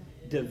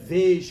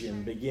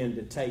 Division began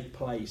to take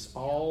place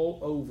all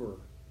over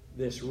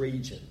this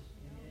region.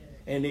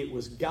 And it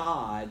was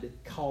God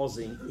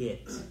causing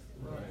it.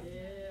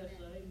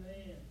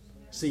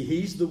 See,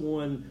 He's the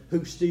one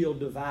who's still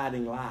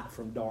dividing light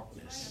from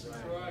darkness.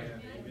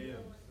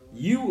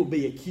 You will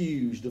be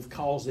accused of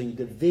causing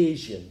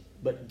division,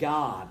 but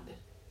God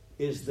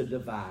is the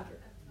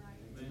divider.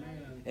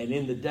 And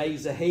in the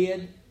days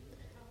ahead,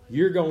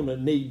 you're going to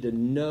need to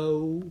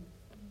know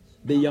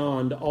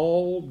beyond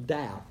all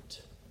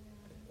doubt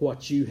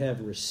what you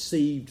have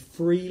received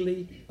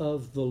freely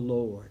of the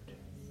Lord.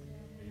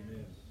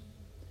 Amen.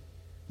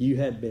 You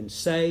have been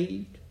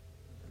saved.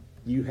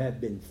 You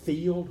have been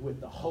filled with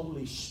the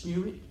Holy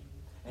Spirit.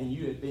 And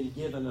you have been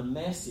given a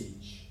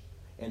message.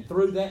 And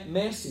through that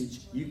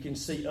message, you can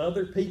see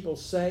other people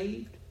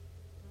saved.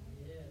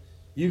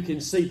 You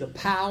can see the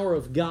power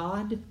of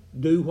God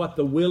do what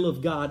the will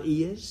of God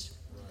is.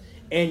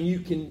 And you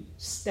can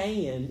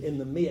stand in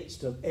the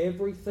midst of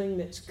everything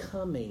that's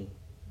coming.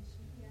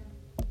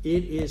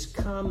 It is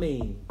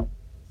coming.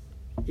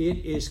 It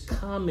is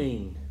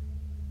coming.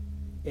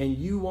 And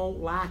you won't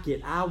like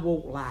it. I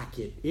won't like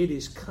it. It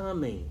is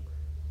coming.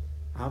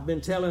 I've been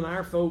telling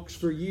our folks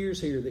for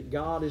years here that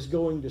God is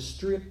going to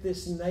strip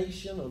this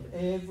nation of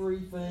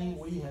everything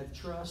we have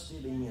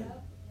trusted in.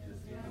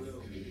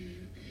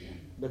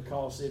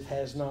 Because it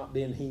has not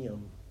been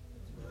Him.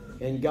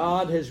 And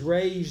God has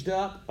raised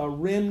up a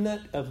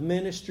remnant of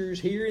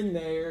ministers here and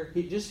there,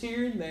 just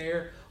here and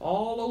there,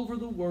 all over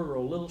the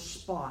world, little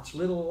spots,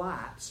 little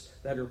lights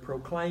that are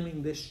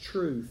proclaiming this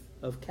truth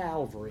of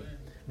Calvary,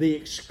 the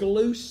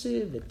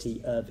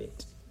exclusivity of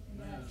it.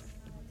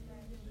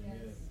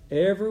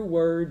 Every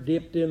word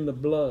dipped in the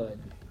blood.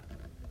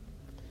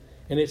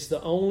 And it's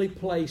the only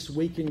place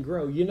we can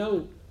grow.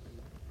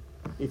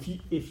 If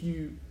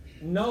you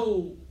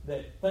know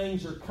that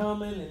things are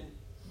coming, and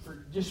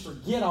just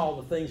forget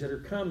all the things that are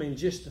coming,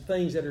 just the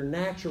things that are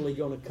naturally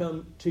going to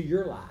come to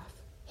your life.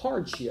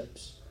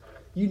 Hardships.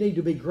 You need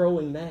to be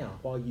growing now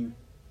while you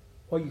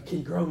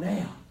can grow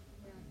now.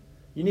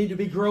 You need to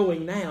be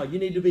growing now. You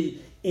need to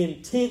be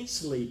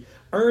intensely,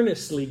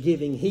 earnestly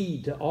giving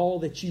heed to all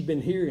that you've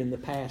been hearing the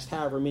past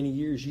however many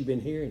years you've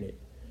been hearing it.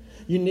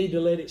 You need to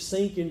let it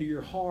sink into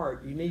your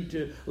heart. You need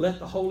to let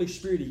the Holy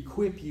Spirit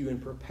equip you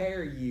and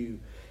prepare you.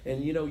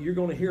 And you're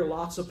going to hear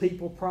lots of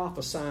people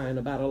prophesying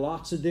about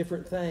lots of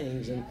different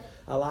things. And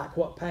I like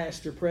what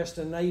Pastor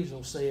Preston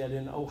Nazel said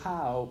in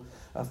Ohio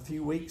a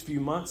few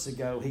months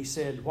ago. He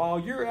said, while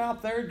you're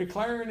out there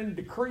declaring and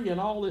decreeing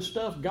all this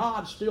stuff,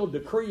 God's still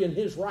decreeing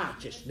His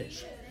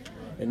righteousness.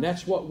 And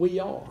that's what we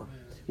are.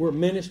 We're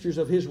ministers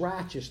of His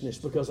righteousness,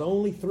 because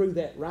only through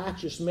that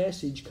righteous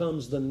message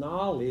comes the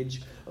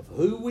knowledge of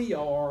who we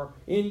are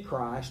in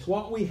Christ,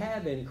 what we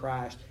have in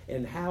Christ,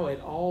 and how it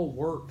all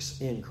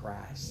works in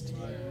Christ.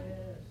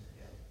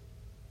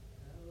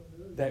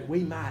 That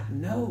we might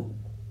know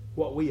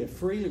what we have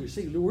freely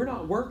received. We're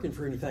not working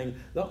for anything.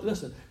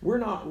 Listen, we're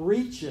not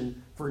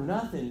reaching for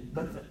nothing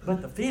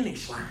but the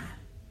finish line.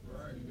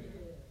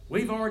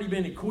 We've already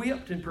been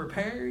equipped and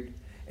prepared,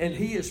 and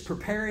He is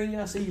preparing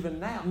us even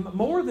now.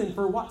 More than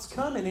for what's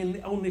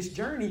coming on this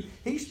journey,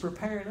 He's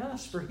preparing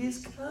us for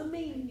His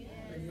coming.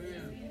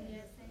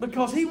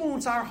 Because He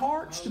wants our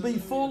hearts to be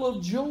full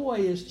of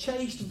joy as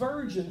chaste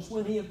virgins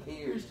when He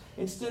appears,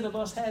 instead of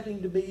us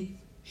having to be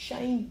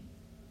shameful,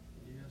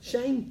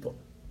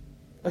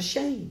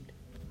 ashamed.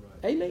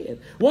 Amen.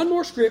 One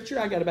more scripture.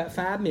 I got about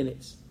 5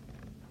 minutes.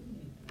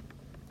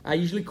 I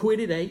usually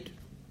quit at 8.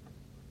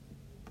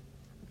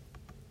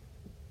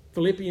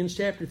 Philippians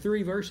chapter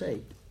 3, verse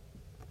 8.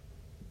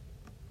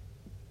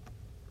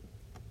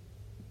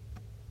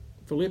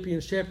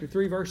 Philippians chapter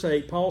 3, verse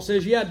 8. Paul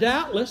says, "Yeah,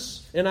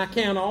 doubtless, and I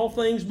count all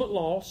things but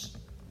loss."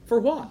 For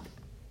what?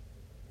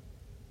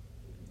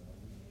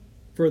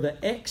 For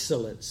the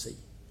excellency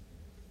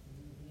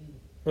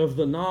of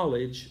the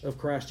knowledge of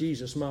Christ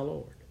Jesus my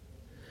Lord,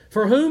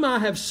 for whom I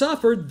have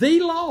suffered the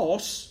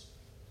loss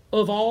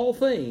of all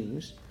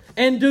things,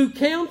 and do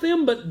count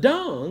them but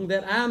dung,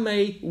 that I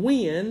may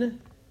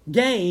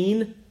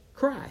gain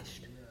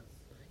Christ.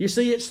 You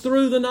see, it's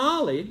through the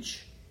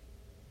knowledge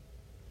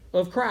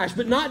of Christ.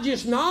 But not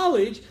just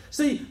knowledge.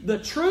 See, the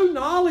true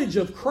knowledge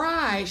of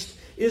Christ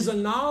is a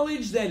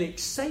knowledge that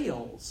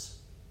excels.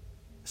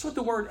 That's what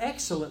the word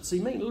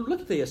excellency means.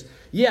 Look at this.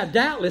 "Yeah,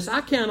 doubtless,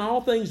 I count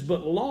all things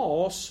but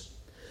loss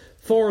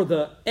for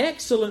the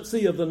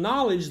excellency of the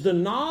knowledge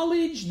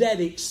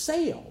that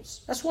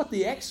excels." That's what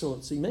the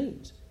excellency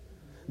means.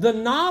 The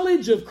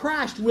knowledge of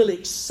Christ will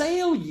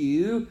excel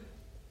you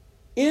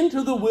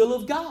into the will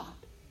of God.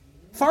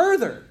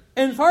 Further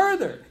and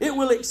further. It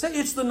will excel.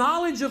 It's the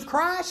knowledge of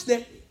Christ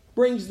that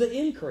brings the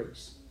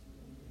increase.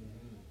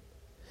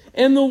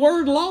 And the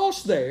word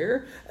loss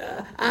there,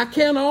 I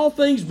count all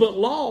things but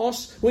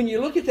loss. When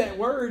you look at that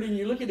word and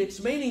you look at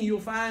its meaning,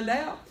 you'll find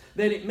out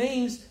that it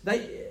means,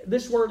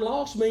 this word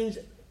loss means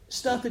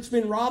stuff that's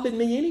been robbing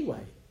me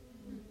anyway.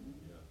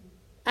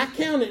 I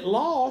count it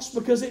loss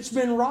because it's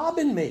been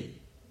robbing me.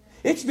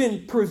 It's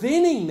been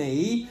preventing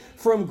me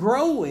from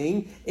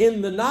growing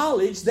in the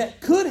knowledge that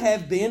could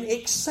have been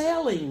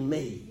excelling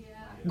me.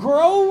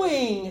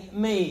 Growing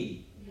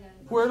me.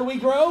 Where do we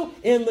grow?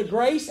 In the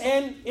grace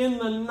and in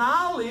the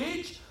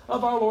knowledge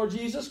of our Lord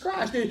Jesus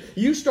Christ.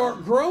 You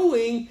start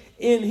growing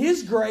in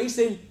His grace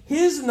and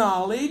His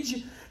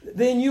knowledge,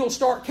 then you'll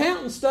start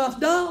counting stuff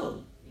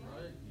dung.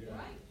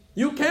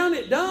 You'll count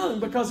it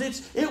dung because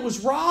it was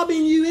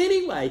robbing you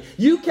anyway.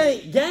 You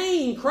can't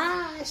gain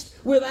Christ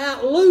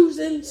without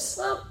losing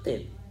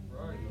something.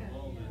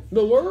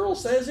 The world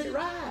says it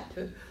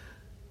right.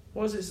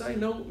 What does it say?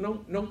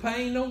 No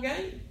pain, no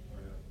gain.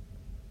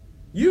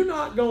 You're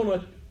not going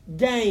to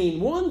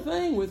gain one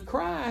thing with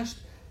Christ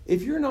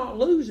if you're not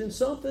losing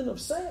something of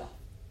self.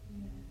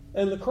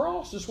 And the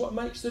cross is what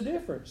makes the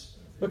difference.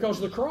 Because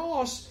the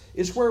cross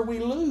is where we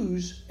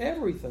lose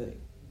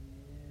everything.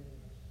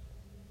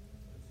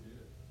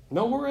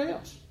 Nowhere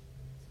else.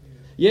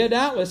 "Yeah,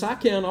 doubtless, I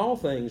count all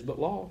things but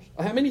loss."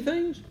 How many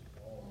things?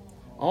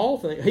 All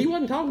things. He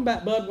wasn't talking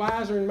about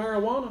Budweiser and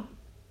marijuana.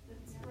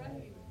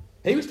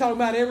 He was talking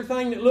about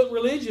everything that looked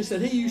religious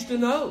that he used to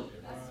know.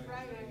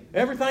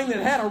 Everything that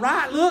had a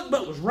right look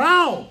but was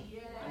wrong.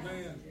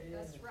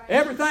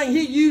 Everything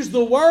he used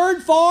the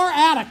word for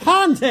out of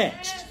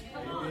context.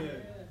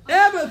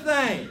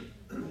 Everything.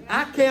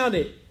 I count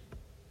it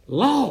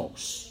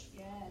loss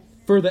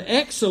for the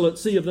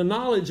excellency of the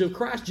knowledge of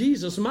Christ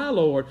Jesus my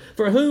Lord,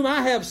 for whom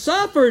I have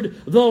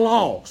suffered the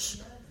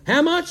loss.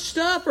 How much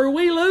stuff are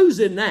we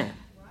losing now?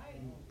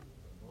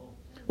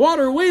 What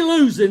are we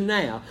losing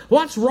now?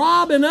 What's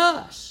robbing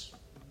us?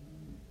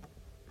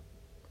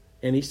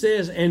 And he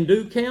says, "And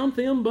do count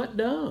them but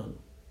dung,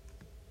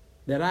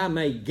 that I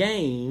may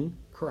gain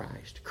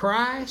Christ."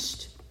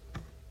 Christ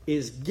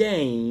is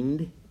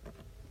gained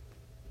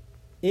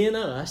in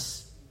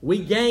us. We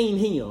gain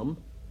Him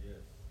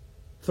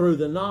through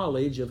the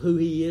knowledge of who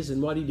He is and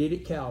what He did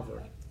at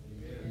Calvary.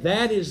 Amen.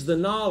 That is the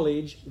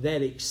knowledge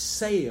that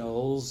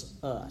excels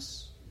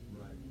us.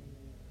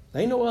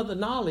 There ain't no other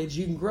knowledge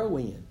you can grow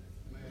in.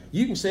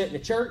 You can sit in a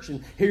church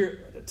and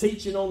hear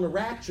teaching on the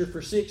rapture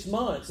for 6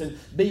 months and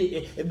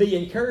be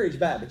encouraged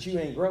by it, but you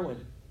ain't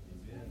growing.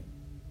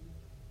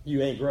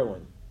 You ain't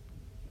growing.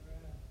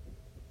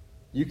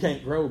 You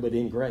can't grow but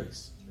in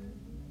grace.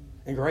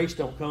 And grace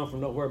don't come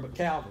from nowhere but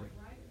Calvary.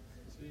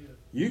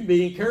 You can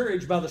be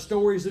encouraged by the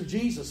stories of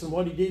Jesus and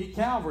what He did at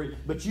Calvary,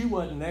 but you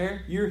wasn't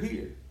there. You're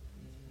here.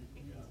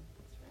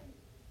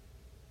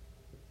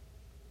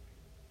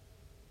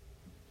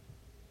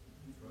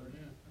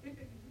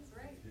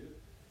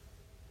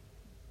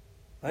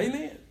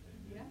 Amen.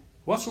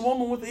 What's the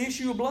woman with the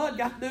issue of blood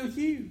got to do with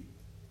you?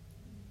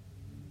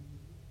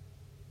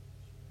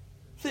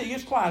 See,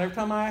 gets quiet every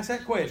time I ask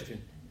that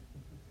question.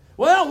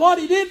 Well, what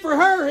He did for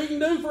her, He can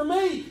do for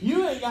me.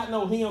 You ain't got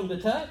no hem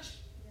to touch.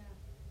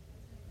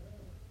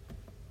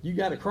 You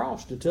got a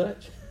cross to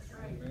touch.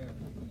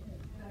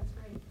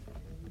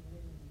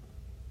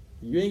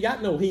 You ain't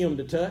got no hem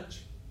to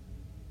touch.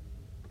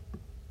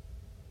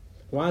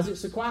 Why is it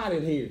so quiet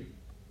in here?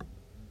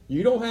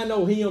 You don't have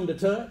no hem to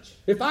touch.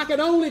 If I could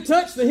only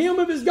touch the hem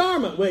of His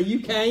garment, well, you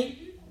can't.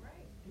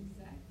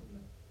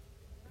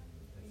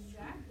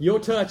 Your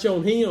touch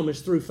on Him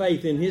is through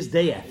faith in His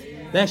death.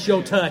 That's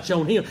your touch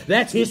on Him.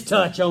 That's His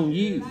touch on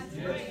you.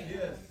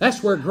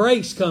 That's where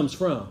grace comes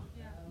from.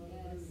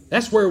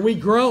 That's where we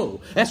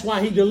grow. That's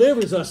why He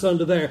delivers us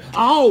under there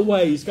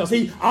always, because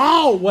He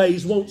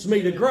always wants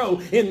me to grow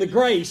in the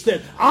grace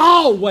that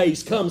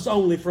always comes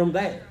only from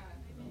there.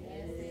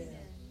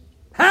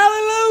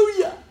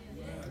 Hallelujah!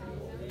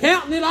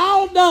 Counting it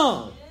all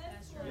done.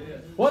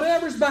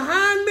 Whatever's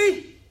behind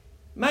me,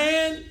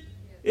 man,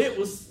 it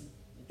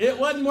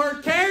wasn't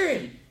worth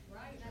carrying.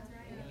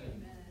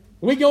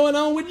 We going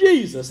on with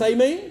Jesus,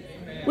 amen?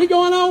 We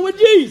going on with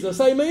Jesus,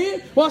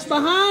 amen? What's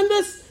behind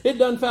us, it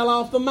done fell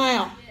off the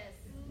mount.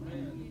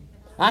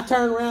 I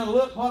turn around and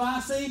look, what I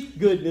see?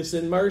 Goodness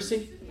and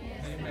mercy.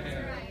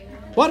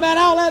 What about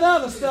all that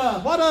other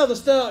stuff? What other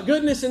stuff?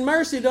 Goodness and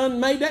mercy done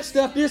made that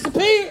stuff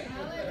disappear.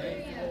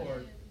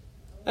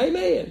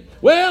 Amen.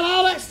 Well,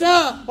 all that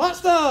stuff. What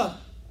stuff?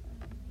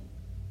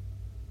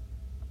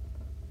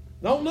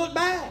 Don't look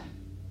back.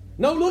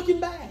 No looking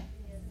back.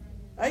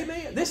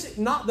 Amen. This is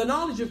not the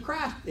knowledge of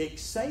Christ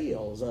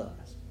excels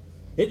us.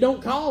 It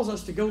don't cause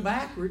us to go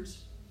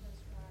backwards.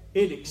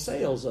 It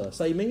excels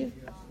us. Amen.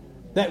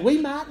 That we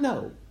might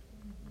know.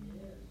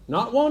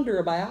 Not wonder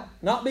about.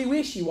 Not be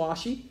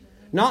wishy-washy.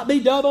 Not be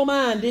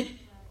double-minded.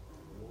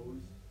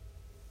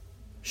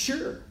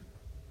 Sure.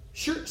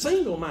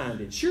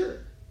 Single-minded. Sure.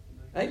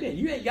 Amen.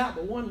 You ain't got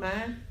but one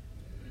mind.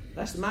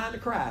 That's the mind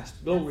of Christ.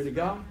 Glory to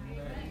God.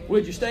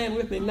 Would you stand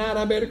with me tonight?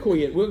 I better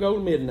quit. We'll go to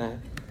midnight.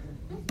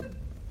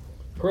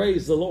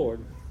 Praise the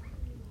Lord.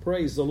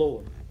 Praise the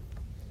Lord.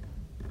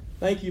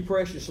 Thank you,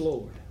 precious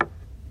Lord.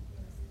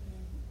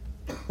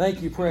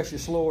 Thank you,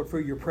 precious Lord, for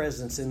your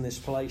presence in this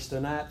place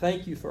tonight.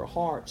 Thank you for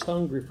hearts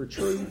hungry for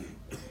truth.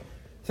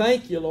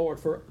 Thank you, Lord,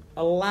 for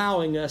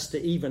allowing us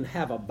to even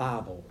have a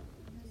Bible.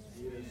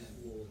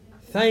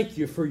 Thank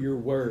you for your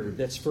word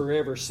that's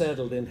forever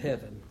settled in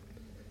heaven.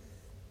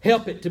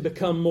 Help it to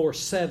become more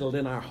settled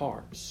in our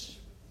hearts.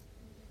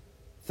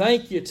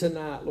 Thank you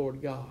tonight,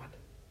 Lord God,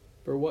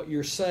 for what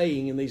you're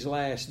saying in these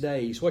last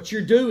days, what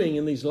you're doing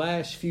in these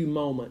last few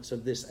moments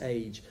of this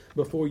age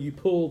before you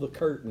pull the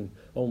curtain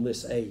on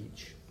this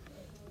age.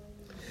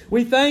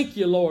 We thank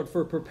you, Lord,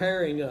 for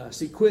preparing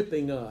us,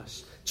 equipping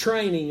us,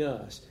 training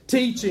us,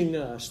 teaching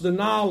us the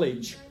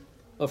knowledge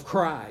of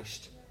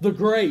Christ, the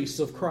grace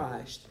of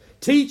Christ,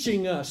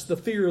 teaching us the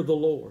fear of the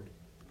Lord.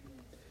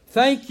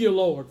 Thank you,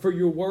 Lord, for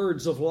your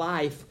words of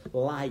life,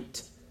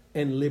 light,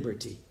 and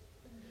liberty.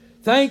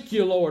 Thank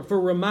you, Lord, for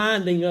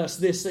reminding us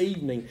this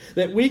evening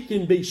that we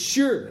can be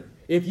sure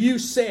if you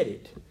said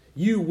it,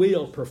 you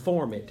will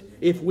perform it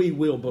if we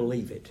will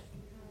believe it.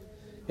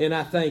 And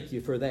I thank you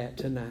for that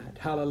tonight.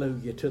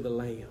 Hallelujah to the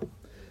Lamb.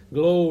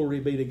 Glory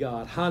be to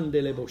God.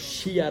 Hallelujah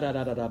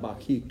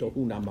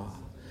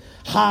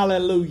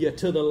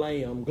to the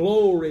Lamb.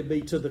 Glory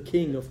be to the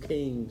King of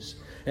Kings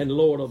and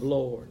Lord of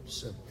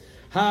Lords.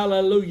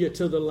 Hallelujah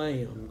to the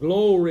Lamb.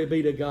 Glory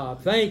be to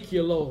God. Thank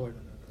you, Lord.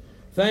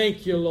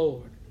 Thank you,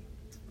 Lord.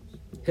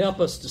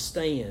 Help us to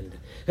stand.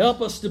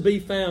 Help us to be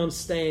found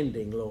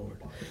standing, Lord.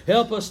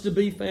 Help us to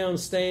be found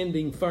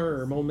standing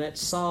firm on that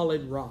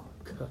solid rock.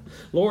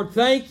 Lord,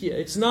 thank you.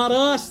 It's not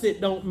us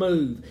that don't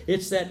move.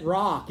 It's that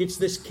rock. It's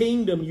this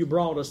kingdom you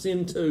brought us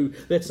into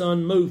that's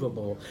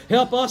unmovable.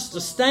 Help us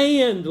to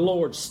stand,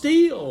 Lord,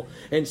 still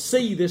and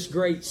see this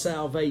great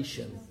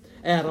salvation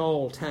at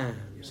all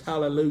times.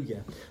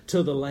 Hallelujah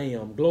to the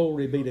Lamb.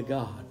 Glory be to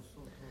God.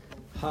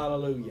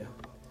 Hallelujah.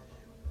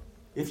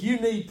 If you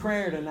need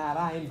prayer tonight,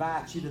 I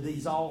invite you to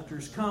these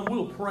altars. Come,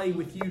 we'll pray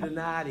with you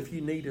tonight if you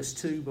need us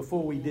to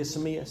before we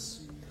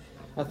dismiss.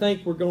 I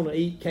think we're going to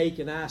eat cake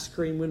and ice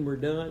cream when we're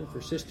done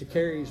for Sister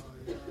Carrie's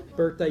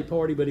birthday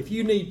party. But if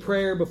you need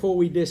prayer before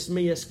we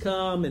dismiss,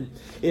 come. And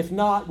if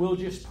not, we'll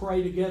just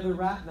pray together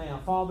right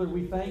now. Father,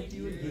 we thank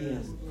you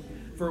again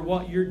for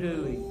what you're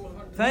doing.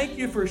 Thank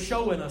you for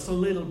showing us a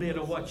little bit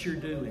of what you're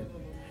doing.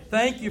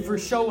 Thank you for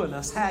showing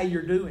us how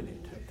you're doing it.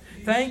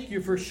 Thank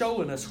you for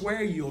showing us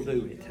where you'll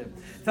do it.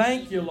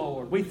 Thank you,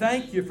 Lord. We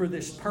thank you for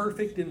this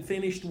perfect and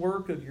finished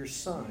work of your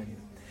Son.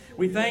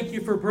 We thank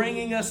you for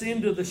bringing us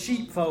into the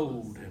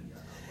sheepfold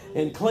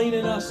and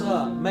cleaning us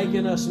up,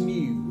 making us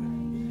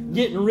new,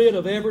 getting rid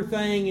of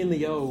everything in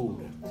the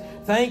old.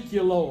 Thank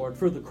you, Lord,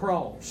 for the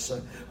cross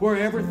where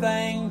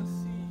everything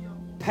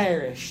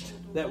perished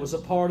that was a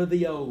part of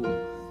the old,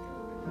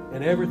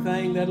 and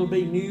everything that'll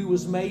be new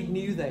was made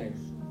new there.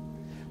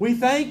 We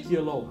thank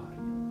you, Lord,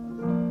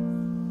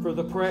 for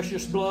the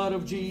precious blood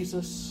of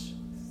Jesus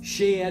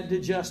shed to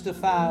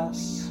justify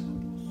us.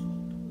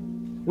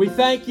 We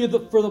thank you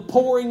for the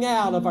pouring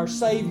out of our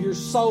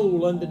Savior's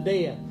soul unto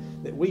death,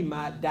 that we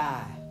might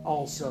die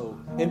also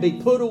and be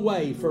put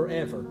away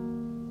forever.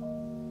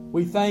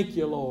 We thank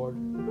you, Lord.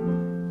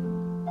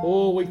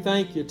 Oh, we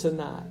thank you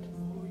tonight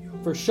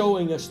for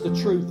showing us the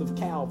truth of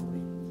Calvary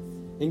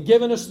and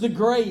giving us the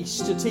grace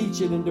to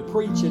teach it and to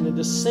preach it and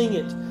to sing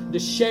it, to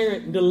share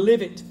it and to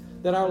live it,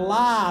 that our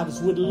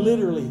lives would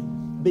literally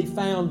be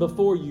found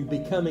before you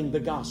becoming the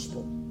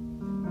gospel.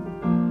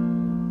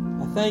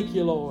 I thank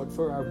you, Lord,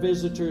 for our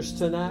visitors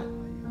tonight.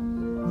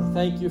 I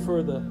thank you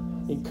for the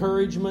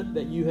encouragement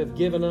that you have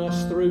given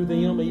us through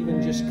them,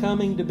 even just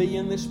coming to be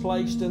in this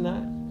place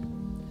tonight.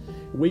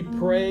 We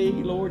pray,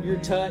 Lord, your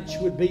touch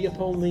would be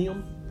upon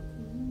them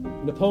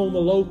and upon the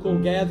local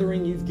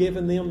gathering you've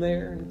given them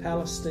there in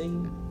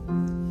Palestine.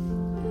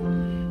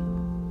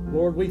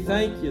 Lord, we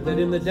thank you that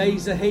in the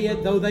days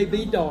ahead, though they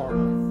be dark,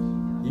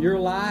 your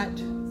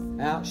light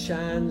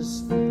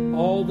outshines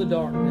all the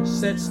darkness,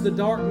 sets the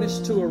darkness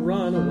to a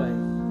runaway.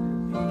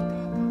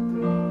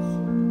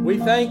 We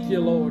thank you,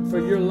 Lord, for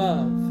your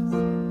love.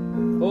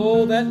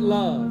 Oh, that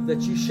love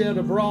that you shed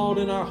abroad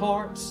in our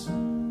hearts.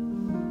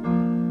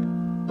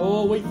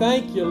 Oh, we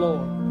thank you,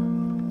 Lord.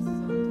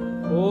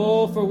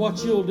 Oh, for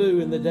what you'll do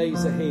in the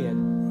days ahead.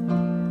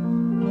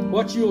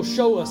 What you'll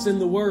show us in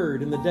the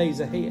Word in the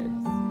days ahead.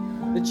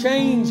 The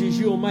changes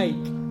you'll make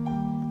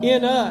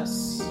in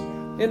us,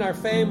 in our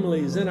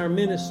families, in our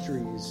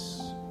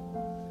ministries.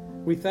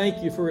 We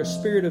thank you for a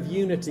spirit of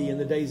unity in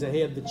the days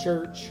ahead the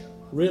church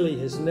really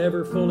has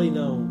never fully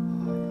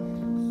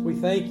known. We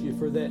thank you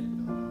for that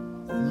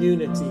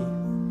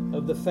unity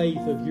of the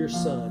faith of your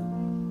Son.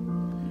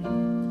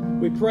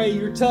 We pray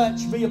your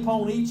touch be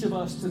upon each of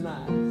us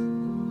tonight.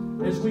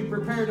 As we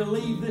prepare to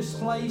leave this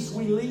place,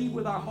 we leave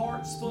with our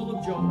hearts full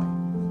of joy,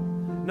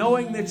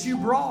 knowing that you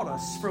brought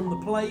us from the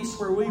place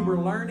where we were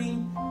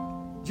learning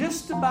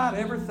just about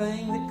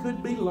everything that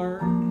could be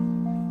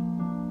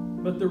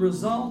learned. But the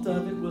result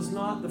of it was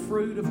not the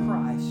fruit of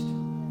Christ.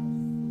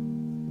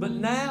 But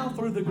now,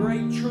 through the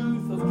great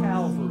truth of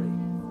Calvary,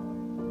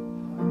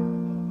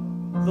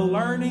 the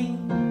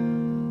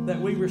learning that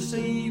we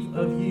receive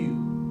of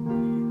you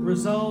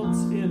results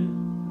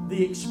in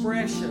the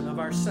expression of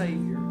our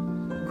Savior.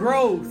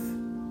 Growth,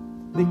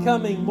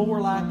 becoming more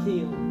like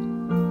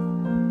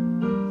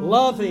Him.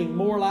 Loving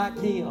more like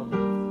Him.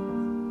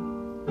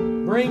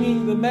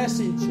 Bringing the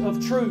message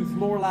of truth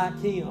more like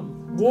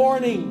Him.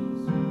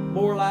 Warning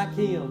more like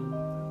Him.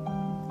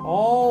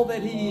 All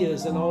that He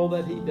is and all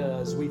that He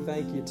does, we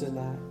thank you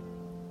tonight.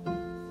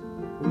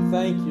 We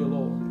thank you,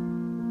 Lord.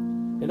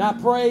 And I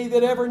pray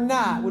that every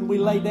night when we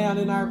lay down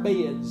in our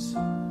beds,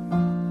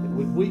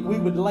 we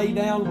would lay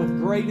down with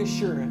great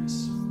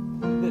assurance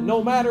that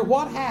no matter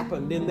what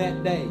happened in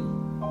that day,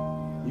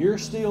 you're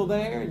still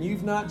there and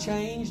you've not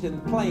changed and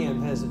the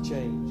plan hasn't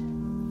changed.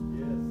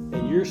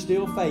 And you're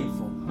still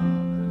faithful.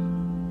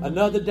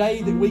 Another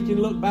day that we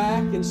can look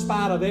back in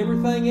spite of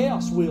everything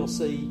else we'll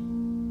see.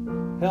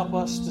 Help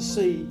us to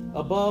see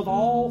above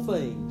all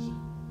things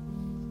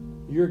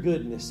your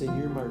goodness and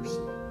your mercy.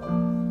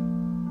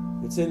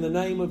 It's in the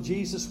name of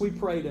Jesus we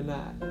pray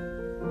tonight.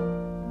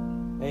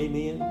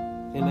 Amen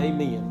and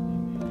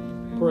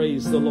amen.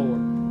 Praise the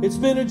Lord. It's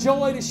been a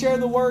joy to share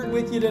the Word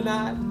with you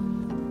tonight.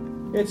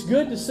 It's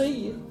good to see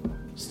you.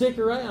 Stick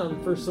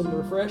around for some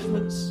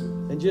refreshments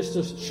and just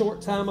a short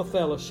time of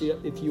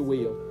fellowship, if you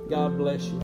will. God bless you.